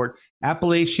transport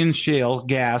Appalachian shale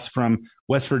gas from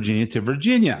West Virginia to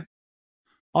Virginia.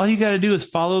 All you got to do is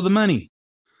follow the money.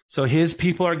 So his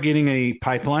people are getting a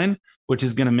pipeline, which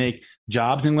is going to make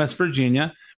jobs in West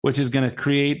Virginia, which is going to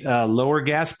create lower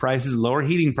gas prices, lower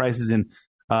heating prices in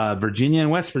Virginia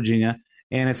and West Virginia,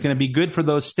 and it's going to be good for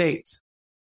those states.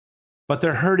 But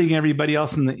they're hurting everybody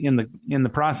else in the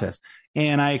process.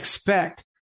 And I expect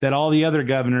that all the other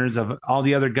governors and all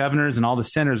the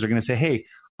senators are going to say, "Hey,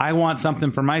 I want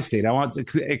something for my state. I want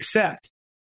to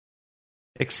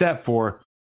except for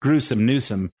gruesome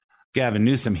Newsom, Gavin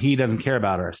Newsom. He doesn't care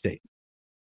about our state."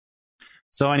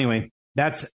 So anyway,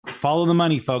 that's follow the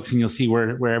money, folks, and you'll see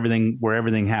where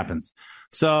everything happens.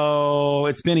 So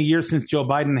it's been a year since Joe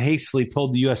Biden hastily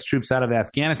pulled the U.S. troops out of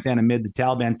Afghanistan amid the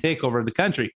Taliban takeover of the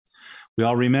country. We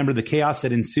all remember the chaos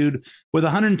that ensued with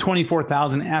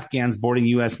 124,000 Afghans boarding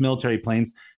U.S. military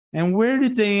planes. And where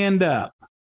did they end up?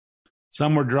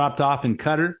 Some were dropped off in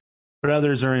Qatar, but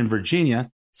others are in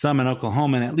Virginia, some in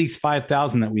Oklahoma, and at least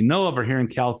 5,000 that we know of are here in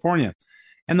California.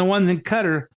 And the ones in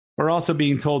Qatar are also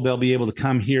being told they'll be able to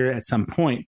come here at some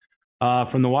point,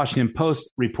 from the Washington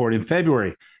Post report in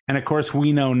February. And of course,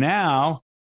 we know now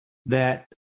that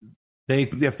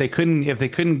if they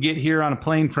couldn't get here on a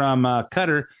plane from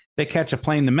Qatar, they catch a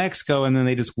plane to Mexico and then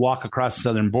they just walk across the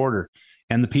southern border.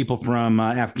 And the people from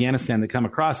Afghanistan that come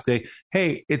across say,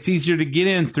 "Hey, it's easier to get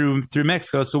in through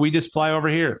Mexico, so we just fly over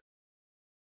here."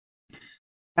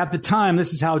 At the time,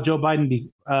 this is how Joe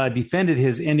Biden defended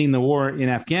his ending the war in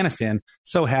Afghanistan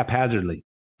so haphazardly.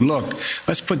 Look,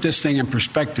 let's put this thing in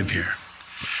perspective here.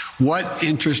 What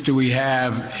interest do we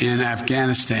have in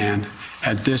Afghanistan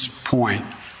at this point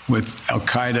with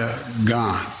al-Qaeda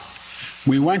gone?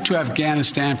 We went to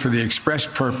Afghanistan for the express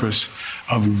purpose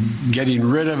of getting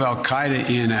rid of al-Qaeda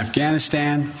in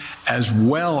Afghanistan, as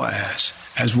well as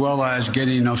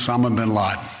getting Osama bin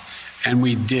Laden. And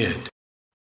we did.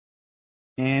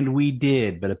 And we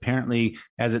did. But apparently,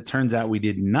 as it turns out, we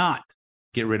did not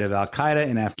get rid of al-Qaeda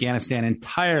in Afghanistan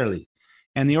entirely.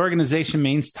 And the organization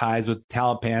maintains ties with the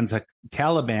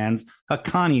Taliban's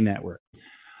Haqqani network.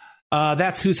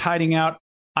 That's who's hiding out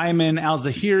Ayman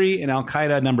al-Zawahiri and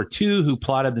al-Qaeda number 2, who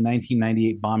plotted the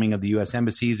 1998 bombing of the U.S.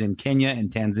 embassies in Kenya and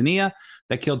Tanzania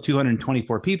that killed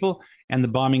 224 people, and the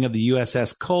bombing of the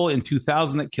USS Cole in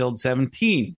 2000 that killed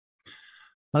 17.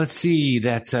 Let's see,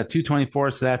 that's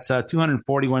 224, so that's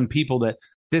 241 people that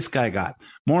this guy got.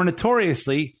 More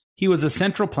notoriously, he was a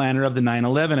central planner of the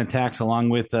 9/11 attacks, along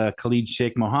with Khalid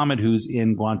Sheikh Mohammed, who's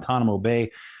in Guantanamo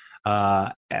Bay,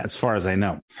 as far as I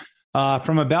know.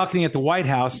 From a balcony at the White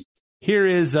House, here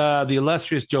is the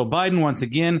illustrious Joe Biden once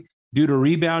again, due to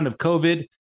rebound of COVID.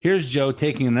 Here's Joe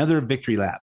taking another victory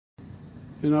lap.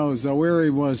 You know,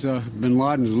 Zawahiri was bin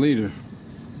Laden's leader.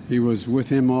 He was with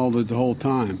him the whole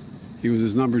time. He was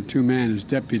his number 2 man, his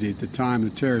deputy at the time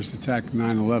the terrorists attacked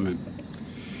 9/11.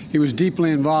 He was deeply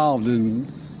involved in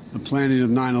the planning of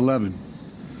 9/11.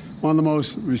 One of the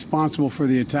most responsible for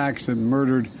the attacks that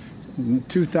murdered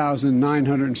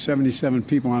 2,977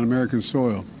 people on American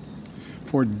soil.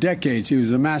 For decades, he was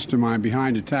the mastermind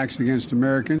behind attacks against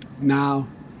Americans. Now,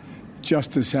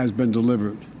 justice has been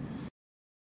delivered.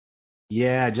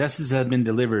 Yeah, justice has been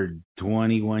delivered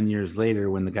 21 years later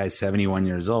when the guy's 71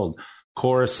 years old. Of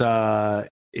course,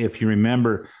 if you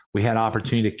remember, we had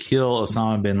opportunity to kill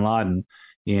Osama bin Laden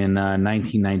in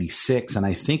 1996, and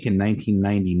I think in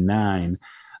 1999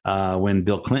 when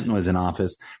Bill Clinton was in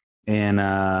office,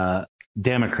 and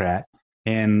Democrat,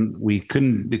 and we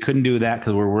couldn't do that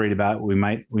because we're worried about we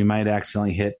might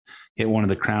accidentally hit one of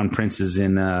the crown princes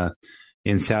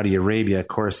in Saudi Arabia. Of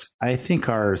course, I think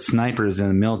our snipers in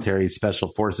the military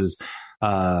special forces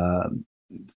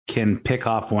can pick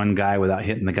off one guy without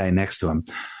hitting the guy next to him.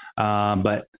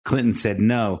 But Clinton said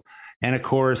no. And of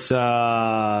course,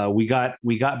 we got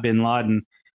bin Laden,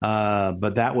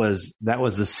 but that was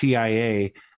the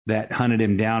CIA that hunted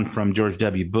him down from George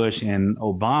W. Bush, and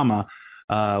Obama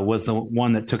was the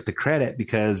one that took the credit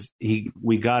because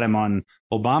we got him on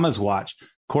Obama's watch.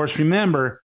 Of course,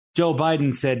 remember, Joe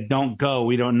Biden said, "Don't go.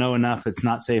 We don't know enough. It's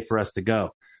not safe for us to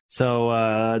go."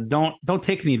 So don't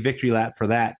take any victory lap for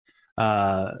that,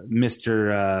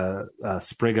 Mr.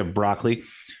 Sprig of Broccoli.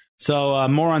 So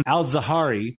more on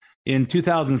al-Zawahiri. In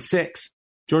 2006,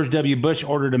 George W. Bush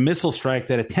ordered a missile strike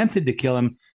that attempted to kill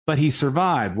him, but he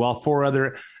survived, while 4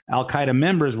 other al-Qaeda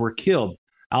members were killed.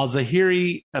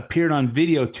 Al-Zawahiri appeared on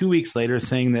video 2 weeks later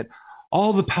saying that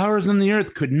all the powers on the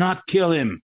earth could not kill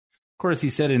him. Of course,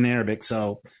 he said it in Arabic,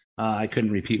 so I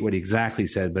couldn't repeat what he exactly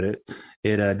said, but it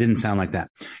didn't sound like that.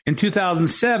 In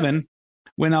 2007,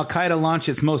 when al-Qaeda launched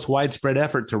its most widespread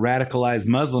effort to radicalize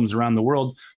Muslims around the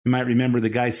world, you might remember the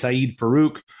guy Saeed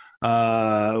Farouk,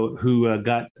 who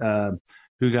got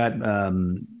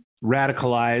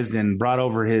radicalized and brought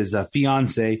over his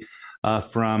fiance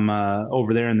from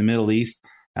over there in the Middle East,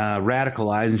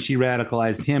 radicalized, and she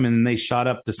radicalized him, and they shot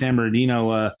up the San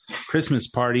Bernardino Christmas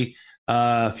party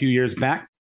a few years back.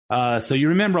 So you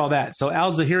remember all that. So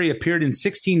al-Zawahiri appeared in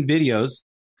 16 videos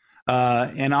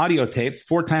and audio tapes,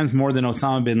 4 times more than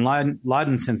Osama bin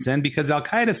Laden since then, because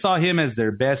al-Qaeda saw him as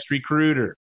their best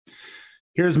recruiter.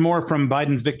 Here's more from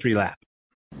Biden's victory lap.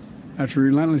 After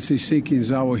relentlessly seeking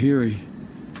Zawahiri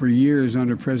for years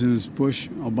under Presidents Bush,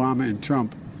 Obama, and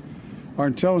Trump, our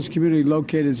intelligence community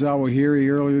located Zawahiri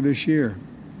earlier this year.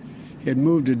 He had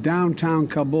moved to downtown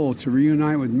Kabul to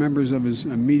reunite with members of his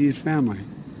immediate family.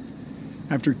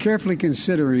 After carefully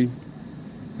considering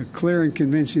the clear and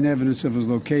convincing evidence of his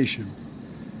location,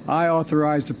 I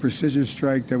authorized a precision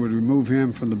strike that would remove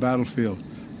him from the battlefield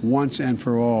once and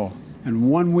for all. And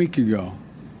 1 week ago,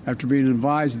 after being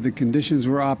advised that the conditions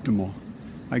were optimal,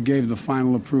 I gave the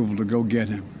final approval to go get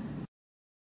him.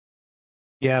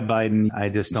 Yeah, Biden, I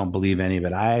just don't believe any of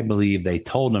it. I believe they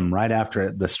told him right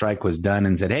after the strike was done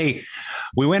and said, "Hey,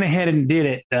 we went ahead and did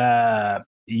it.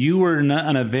 You were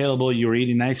unavailable. You were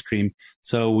eating ice cream.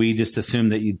 So we just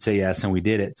assumed that you'd say yes, and we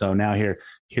did it. So now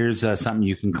here's something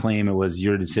you can claim it was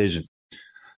your decision."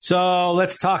 So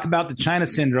let's talk about the China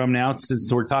syndrome now,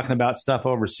 since we're talking about stuff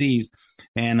overseas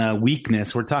and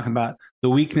weakness. We're talking about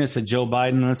the weakness of Joe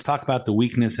Biden. Let's talk about the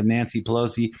weakness of Nancy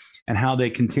Pelosi and how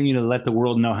they continue to let the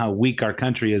world know how weak our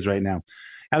country is right now.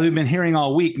 As we've been hearing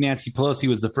all week, Nancy Pelosi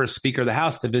was the first Speaker of the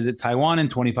House to visit Taiwan in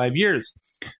 25 years,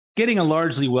 getting a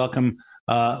largely warm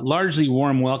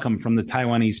welcome from the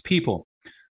Taiwanese people.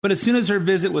 But as soon as her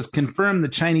visit was confirmed, the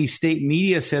Chinese state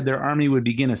media said their army would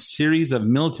begin a series of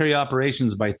military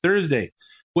operations by Thursday,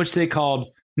 which they called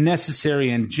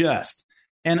necessary and just.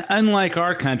 And unlike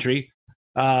our country,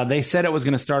 they said it was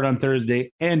going to start on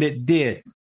Thursday, and it did.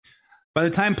 By the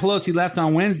time Pelosi left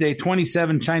on Wednesday,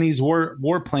 27 Chinese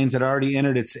warplanes had already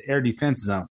entered its air defense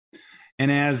zone. And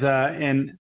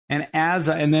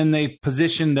then they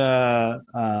positioned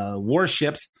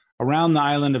warships around the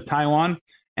island of Taiwan.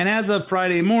 And as of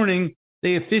Friday morning,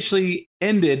 they officially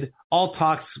ended all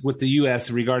talks with the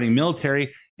U.S. regarding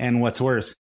military and, what's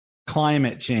worse,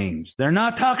 climate change. They're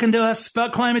not talking to us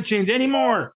about climate change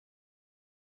anymore.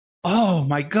 Oh,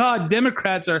 my God.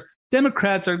 Democrats are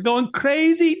going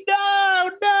crazy.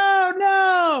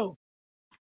 No.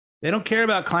 They don't care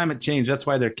about climate change. That's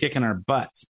why they're kicking our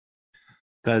butts.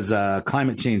 Because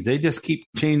climate change, they just keep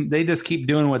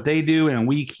doing what they do, and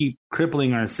we keep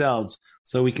crippling ourselves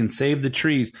so we can save the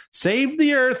trees, save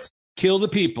the earth, kill the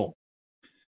people.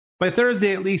 By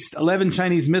Thursday, at least 11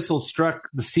 Chinese missiles struck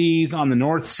the seas on the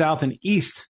north, south, and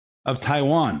east of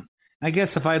Taiwan. I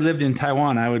guess if I lived in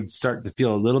Taiwan, I would start to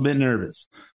feel a little bit nervous.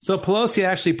 So Pelosi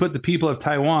actually put the people of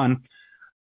Taiwan,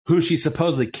 who she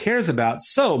supposedly cares about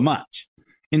so much,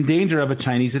 in danger of a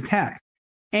Chinese attack.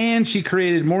 And she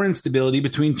created more instability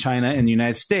between China and the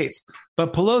United States.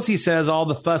 But Pelosi says all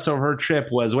the fuss over her trip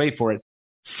was, wait for it,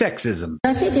 sexism.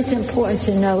 I think it's important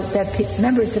to note that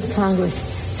members of Congress,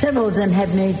 several of them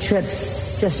had made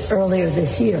trips just earlier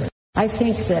this year. I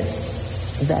think that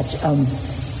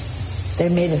They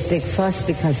made a big fuss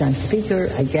because I'm Speaker,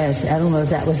 I guess. I don't know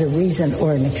if that was a reason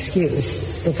or an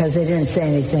excuse, because they didn't say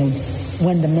anything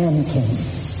when the men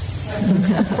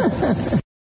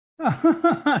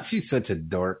came. She's such a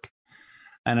dork.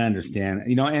 And I understand.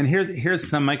 And here's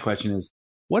some of my question is,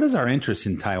 what is our interest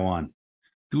in Taiwan?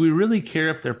 Do we really care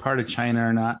if they're part of China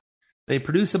or not? They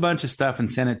produce a bunch of stuff and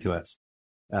send it to us.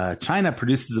 China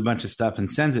produces a bunch of stuff and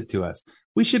sends it to us.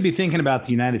 We should be thinking about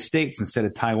the United States instead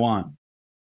of Taiwan.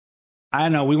 I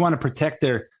know we want to protect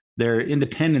their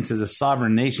independence as a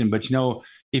sovereign nation, but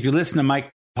if you listen to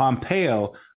Mike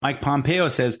Pompeo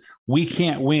says we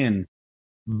can't win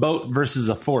boat versus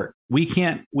a fort. We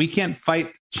can't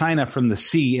fight China from the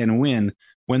sea and win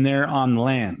when they're on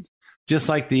land. Just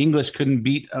like the English couldn't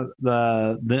beat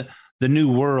the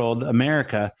New World,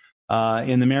 America,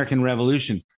 in the American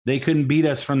Revolution. They couldn't beat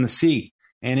us from the sea.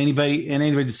 And anybody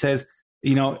that says,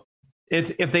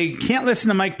 if they can't listen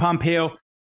to Mike Pompeo,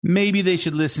 maybe they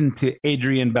should listen to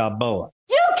Adrian Balboa.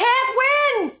 You can't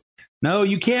win! No,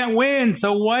 you can't win.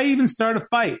 So why even start a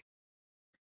fight?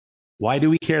 Why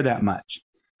do we care that much?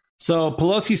 So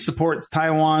Pelosi supports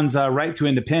Taiwan's right to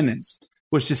independence,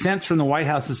 which dissents from the White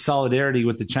House's solidarity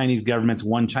with the Chinese government's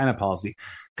one China policy,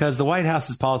 because the White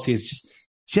House's policy is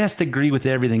just agree with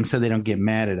everything so they don't get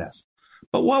mad at us.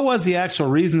 But what was the actual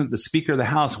reason that the Speaker of the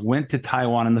House went to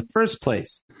Taiwan in the first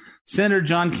place? Senator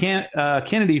John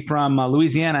Kennedy from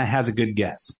Louisiana has a good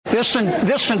guess. This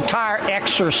entire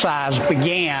exercise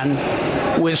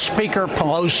began with Speaker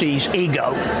Pelosi's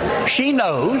ego. She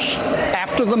knows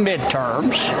after the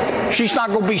midterms she's not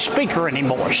going to be Speaker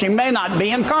anymore. She may not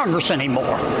be in Congress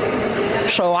anymore.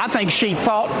 So I think she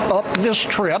thought up this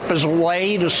trip as a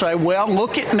way to say, well,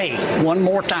 look at me one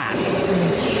more time.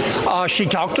 She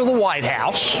talked to the White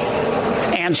House,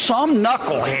 and some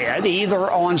knucklehead,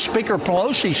 either on Speaker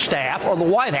Pelosi's staff or the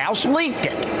White House, leaked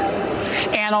it.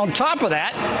 And on top of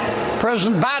that,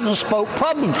 President Biden spoke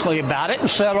publicly about it and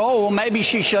said, oh, well, maybe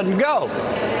she shouldn't go.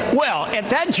 Well, at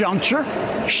that juncture,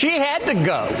 she had to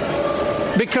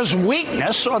go because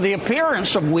weakness, or the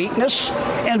appearance of weakness,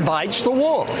 invites the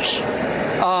wolves.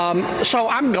 So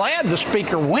I'm glad the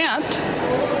Speaker went,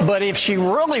 but if she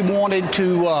really wanted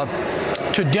to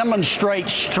demonstrate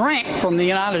strength from the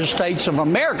United States of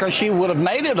America, she would have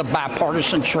made it a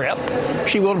bipartisan trip.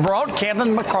 She would have brought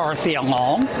Kevin McCarthy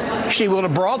along. She would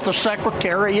have brought the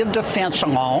Secretary of Defense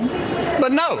along.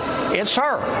 But no, it's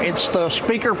her. It's the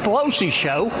Speaker Pelosi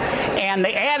show. And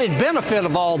the added benefit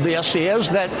of all this is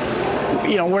that,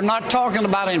 we're not talking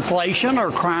about inflation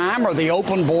or crime or the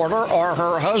open border or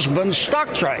her husband's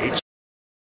stock trades.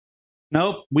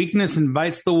 Nope. Weakness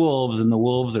invites the wolves, and the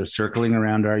wolves are circling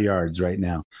around our yards right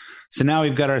now. So now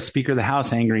we've got our Speaker of the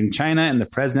House angering China and the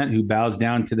president who bows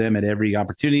down to them at every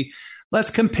opportunity. Let's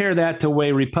compare that to the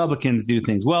way Republicans do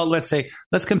things. Well, let's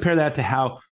compare that to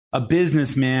how a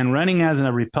businessman running as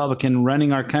a Republican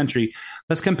running our country.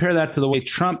 Let's compare that to the way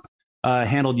Trump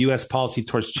handled U.S. policy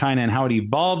towards China and how it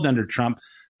evolved under Trump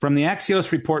from the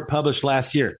Axios report published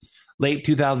last year. Late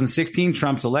 2016,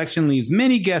 Trump's election leaves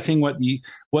many guessing what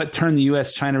turn the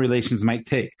U.S.-China relations might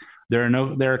take. There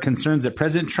are concerns that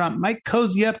President Trump might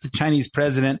cozy up to Chinese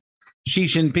President Xi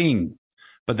Jinping.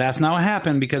 But that's not what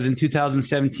happened, because in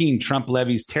 2017, Trump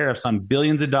levies tariffs on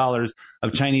billions of dollars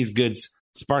of Chinese goods,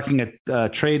 sparking a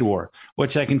trade war,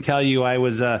 which I can tell you, I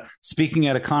was speaking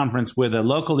at a conference with a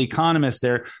local economist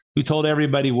there who told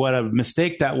everybody what a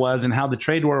mistake that was and how the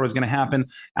trade war was going to happen.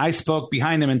 I spoke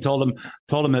behind him and told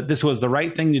him that this was the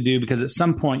right thing to do, because at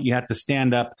some point you have to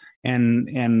stand up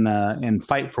and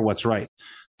fight for what's right.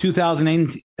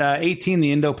 2018,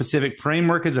 the Indo-Pacific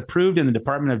Framework is approved, and the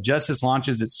Department of Justice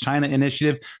launches its China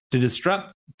initiative to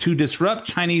disrupt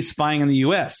Chinese spying in the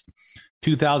U.S.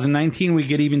 2019, we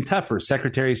get even tougher.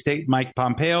 Secretary of State Mike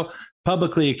Pompeo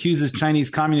publicly accuses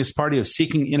Chinese Communist Party of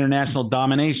seeking international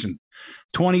domination.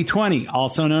 2020,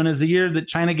 also known as the year that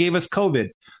China gave us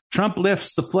COVID, Trump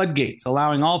lifts the floodgates,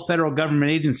 allowing all federal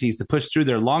government agencies to push through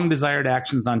their long-desired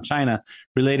actions on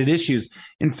China-related issues.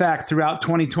 In fact, throughout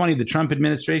 2020, the Trump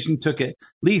administration took at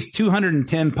least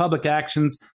 210 public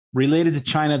actions related to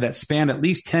China that spanned at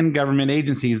least 10 government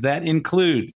agencies that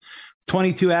include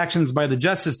 22 actions by the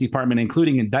Justice Department,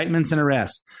 including indictments and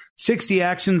arrests, 60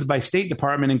 actions by State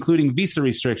Department, including visa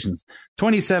restrictions,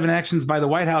 27 actions by the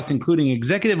White House, including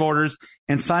executive orders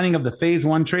and signing of the Phase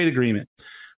 1 trade agreement,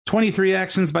 23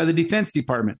 actions by the Defense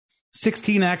Department,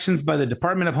 16 actions by the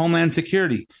Department of Homeland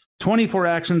Security, 24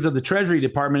 actions of the Treasury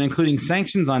Department, including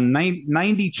sanctions on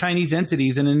 90 Chinese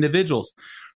entities and individuals,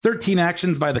 13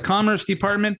 actions by the Commerce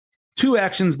Department, 2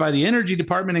 actions by the Energy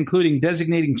Department, including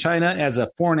designating China as a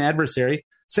foreign adversary,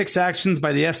 6 actions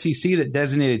by the FCC that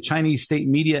designated Chinese state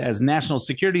media as national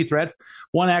security threats,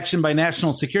 1 action by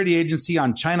National Security Agency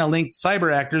on China-linked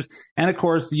cyber actors, and, of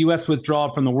course, the U.S.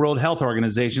 withdrawal from the World Health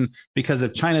Organization because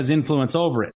of China's influence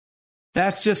over it.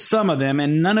 That's just some of them,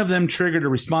 and none of them triggered a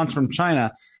response from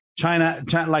China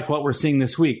like what we're seeing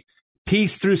this week.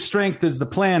 Peace through strength is the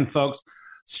plan, folks.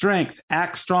 Strength,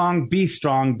 act strong, be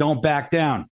strong, don't back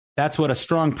down. That's what a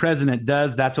strong president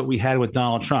does. That's what we had with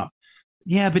Donald Trump.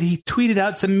 Yeah, but he tweeted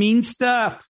out some mean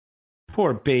stuff.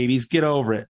 Poor babies, get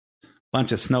over it.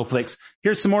 Bunch of snowflakes.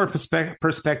 Here's some more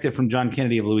perspective from John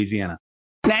Kennedy of Louisiana.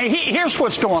 Now, here's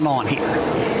what's going on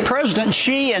here. President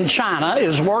Xi in China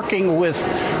is working with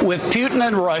Putin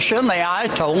in Russia and the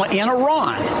Ayatollah in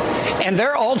Iran. And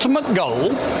their ultimate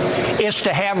goal is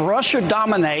to have Russia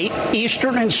dominate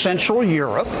Eastern and Central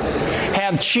Europe,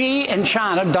 have Xi and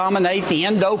China dominate the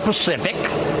Indo-Pacific,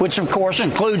 which of course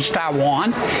includes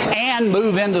Taiwan, and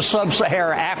move into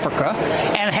sub-Saharan Africa,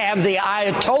 and have the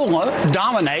Ayatollah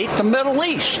dominate the Middle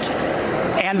East.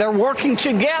 And they're working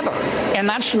together. And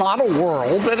that's not a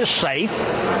world that is safe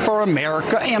for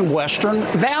America and Western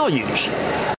values.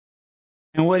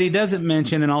 And what he doesn't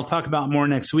mention, and I'll talk about more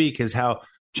next week, is how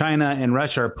China and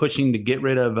Russia are pushing to get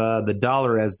rid of the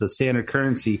dollar as the standard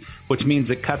currency, which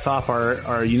means it cuts off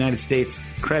our United States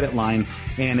credit line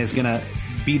and is going to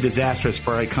be disastrous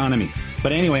for our economy.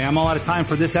 But anyway, I'm all out of time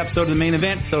for this episode of The Main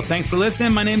Event. So thanks for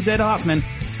listening. My name's Ed Hoffman,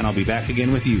 and I'll be back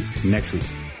again with you next week.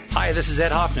 Hi, this is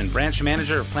Ed Hoffman, branch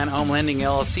manager of Planet Home Lending,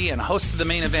 LLC, and host of The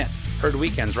Main Event, heard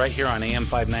weekends right here on AM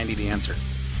 590 The Answer.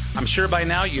 I'm sure by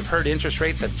now you've heard interest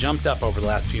rates have jumped up over the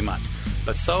last few months,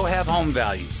 but so have home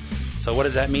values. So what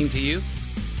does that mean to you?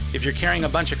 If you're carrying a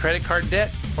bunch of credit card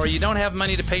debt, or you don't have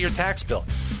money to pay your tax bill,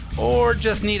 or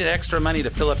just needed extra money to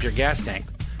fill up your gas tank,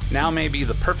 now may be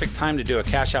the perfect time to do a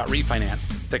cash-out refinance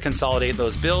to consolidate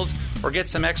those bills or get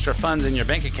some extra funds in your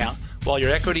bank account while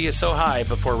your equity is so high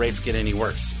before rates get any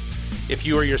worse. If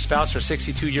you or your spouse are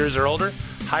 62 years or older,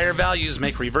 higher values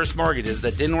make reverse mortgages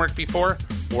that didn't work before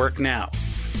work now.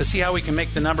 To see how we can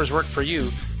make the numbers work for you,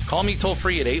 call me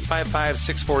toll-free at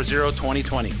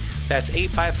 855-640-2020. That's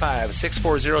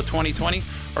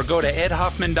 855-640-2020, or go to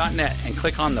edhoffman.net and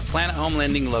click on the Planet Home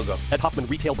Lending logo. Ed Hoffman,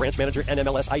 Retail Branch Manager,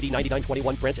 NMLS ID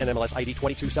 9921, Branch NMLS ID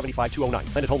 2275209.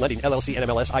 Planet Home Lending, LLC,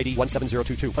 NMLS ID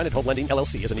 17022. Planet Home Lending,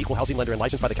 LLC is an equal housing lender and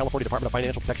licensed by the California Department of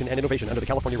Financial Protection and Innovation under the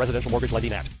California Residential Mortgage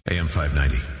Lending Act. AM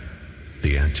 590,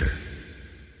 The Answer.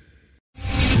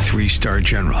 3-star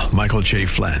General Michael J.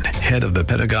 Flynn, head of the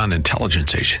Pentagon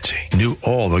Intelligence Agency, knew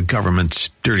all the government's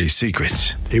dirty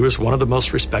secrets. He was one of the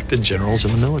most respected generals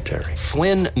in the military.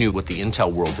 Flynn knew what the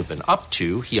intel world had been up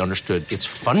to. He understood its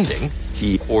funding.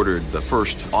 He ordered the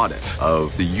first audit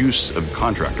of the use of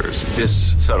contractors.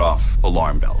 This set off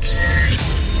alarm bells.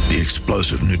 The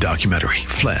explosive new documentary,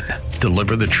 Flynn,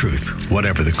 Deliver the Truth,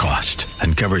 Whatever the Cost,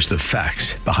 uncovers the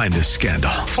facts behind this scandal.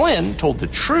 Flynn told the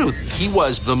truth. He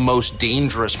was the most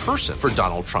dangerous person for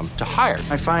Donald Trump to hire.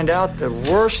 I find out the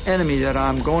worst enemy that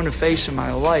I'm going to face in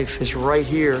my life is right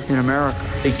here in America.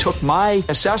 They took my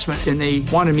assessment and they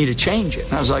wanted me to change it.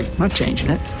 And I was like, I'm not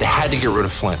changing it. They had to get rid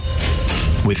of Flynn.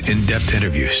 With in-depth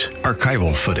interviews,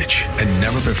 archival footage, and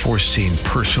never-before-seen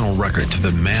personal records of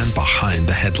the man behind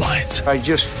the headlines. I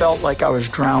just felt like I was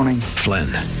drowning. Flynn,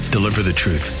 Deliver the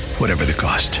Truth, Whatever the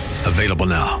Cost. Available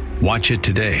now. Watch it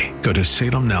today. Go to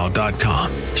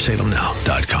salemnow.com.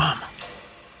 salemnow.com.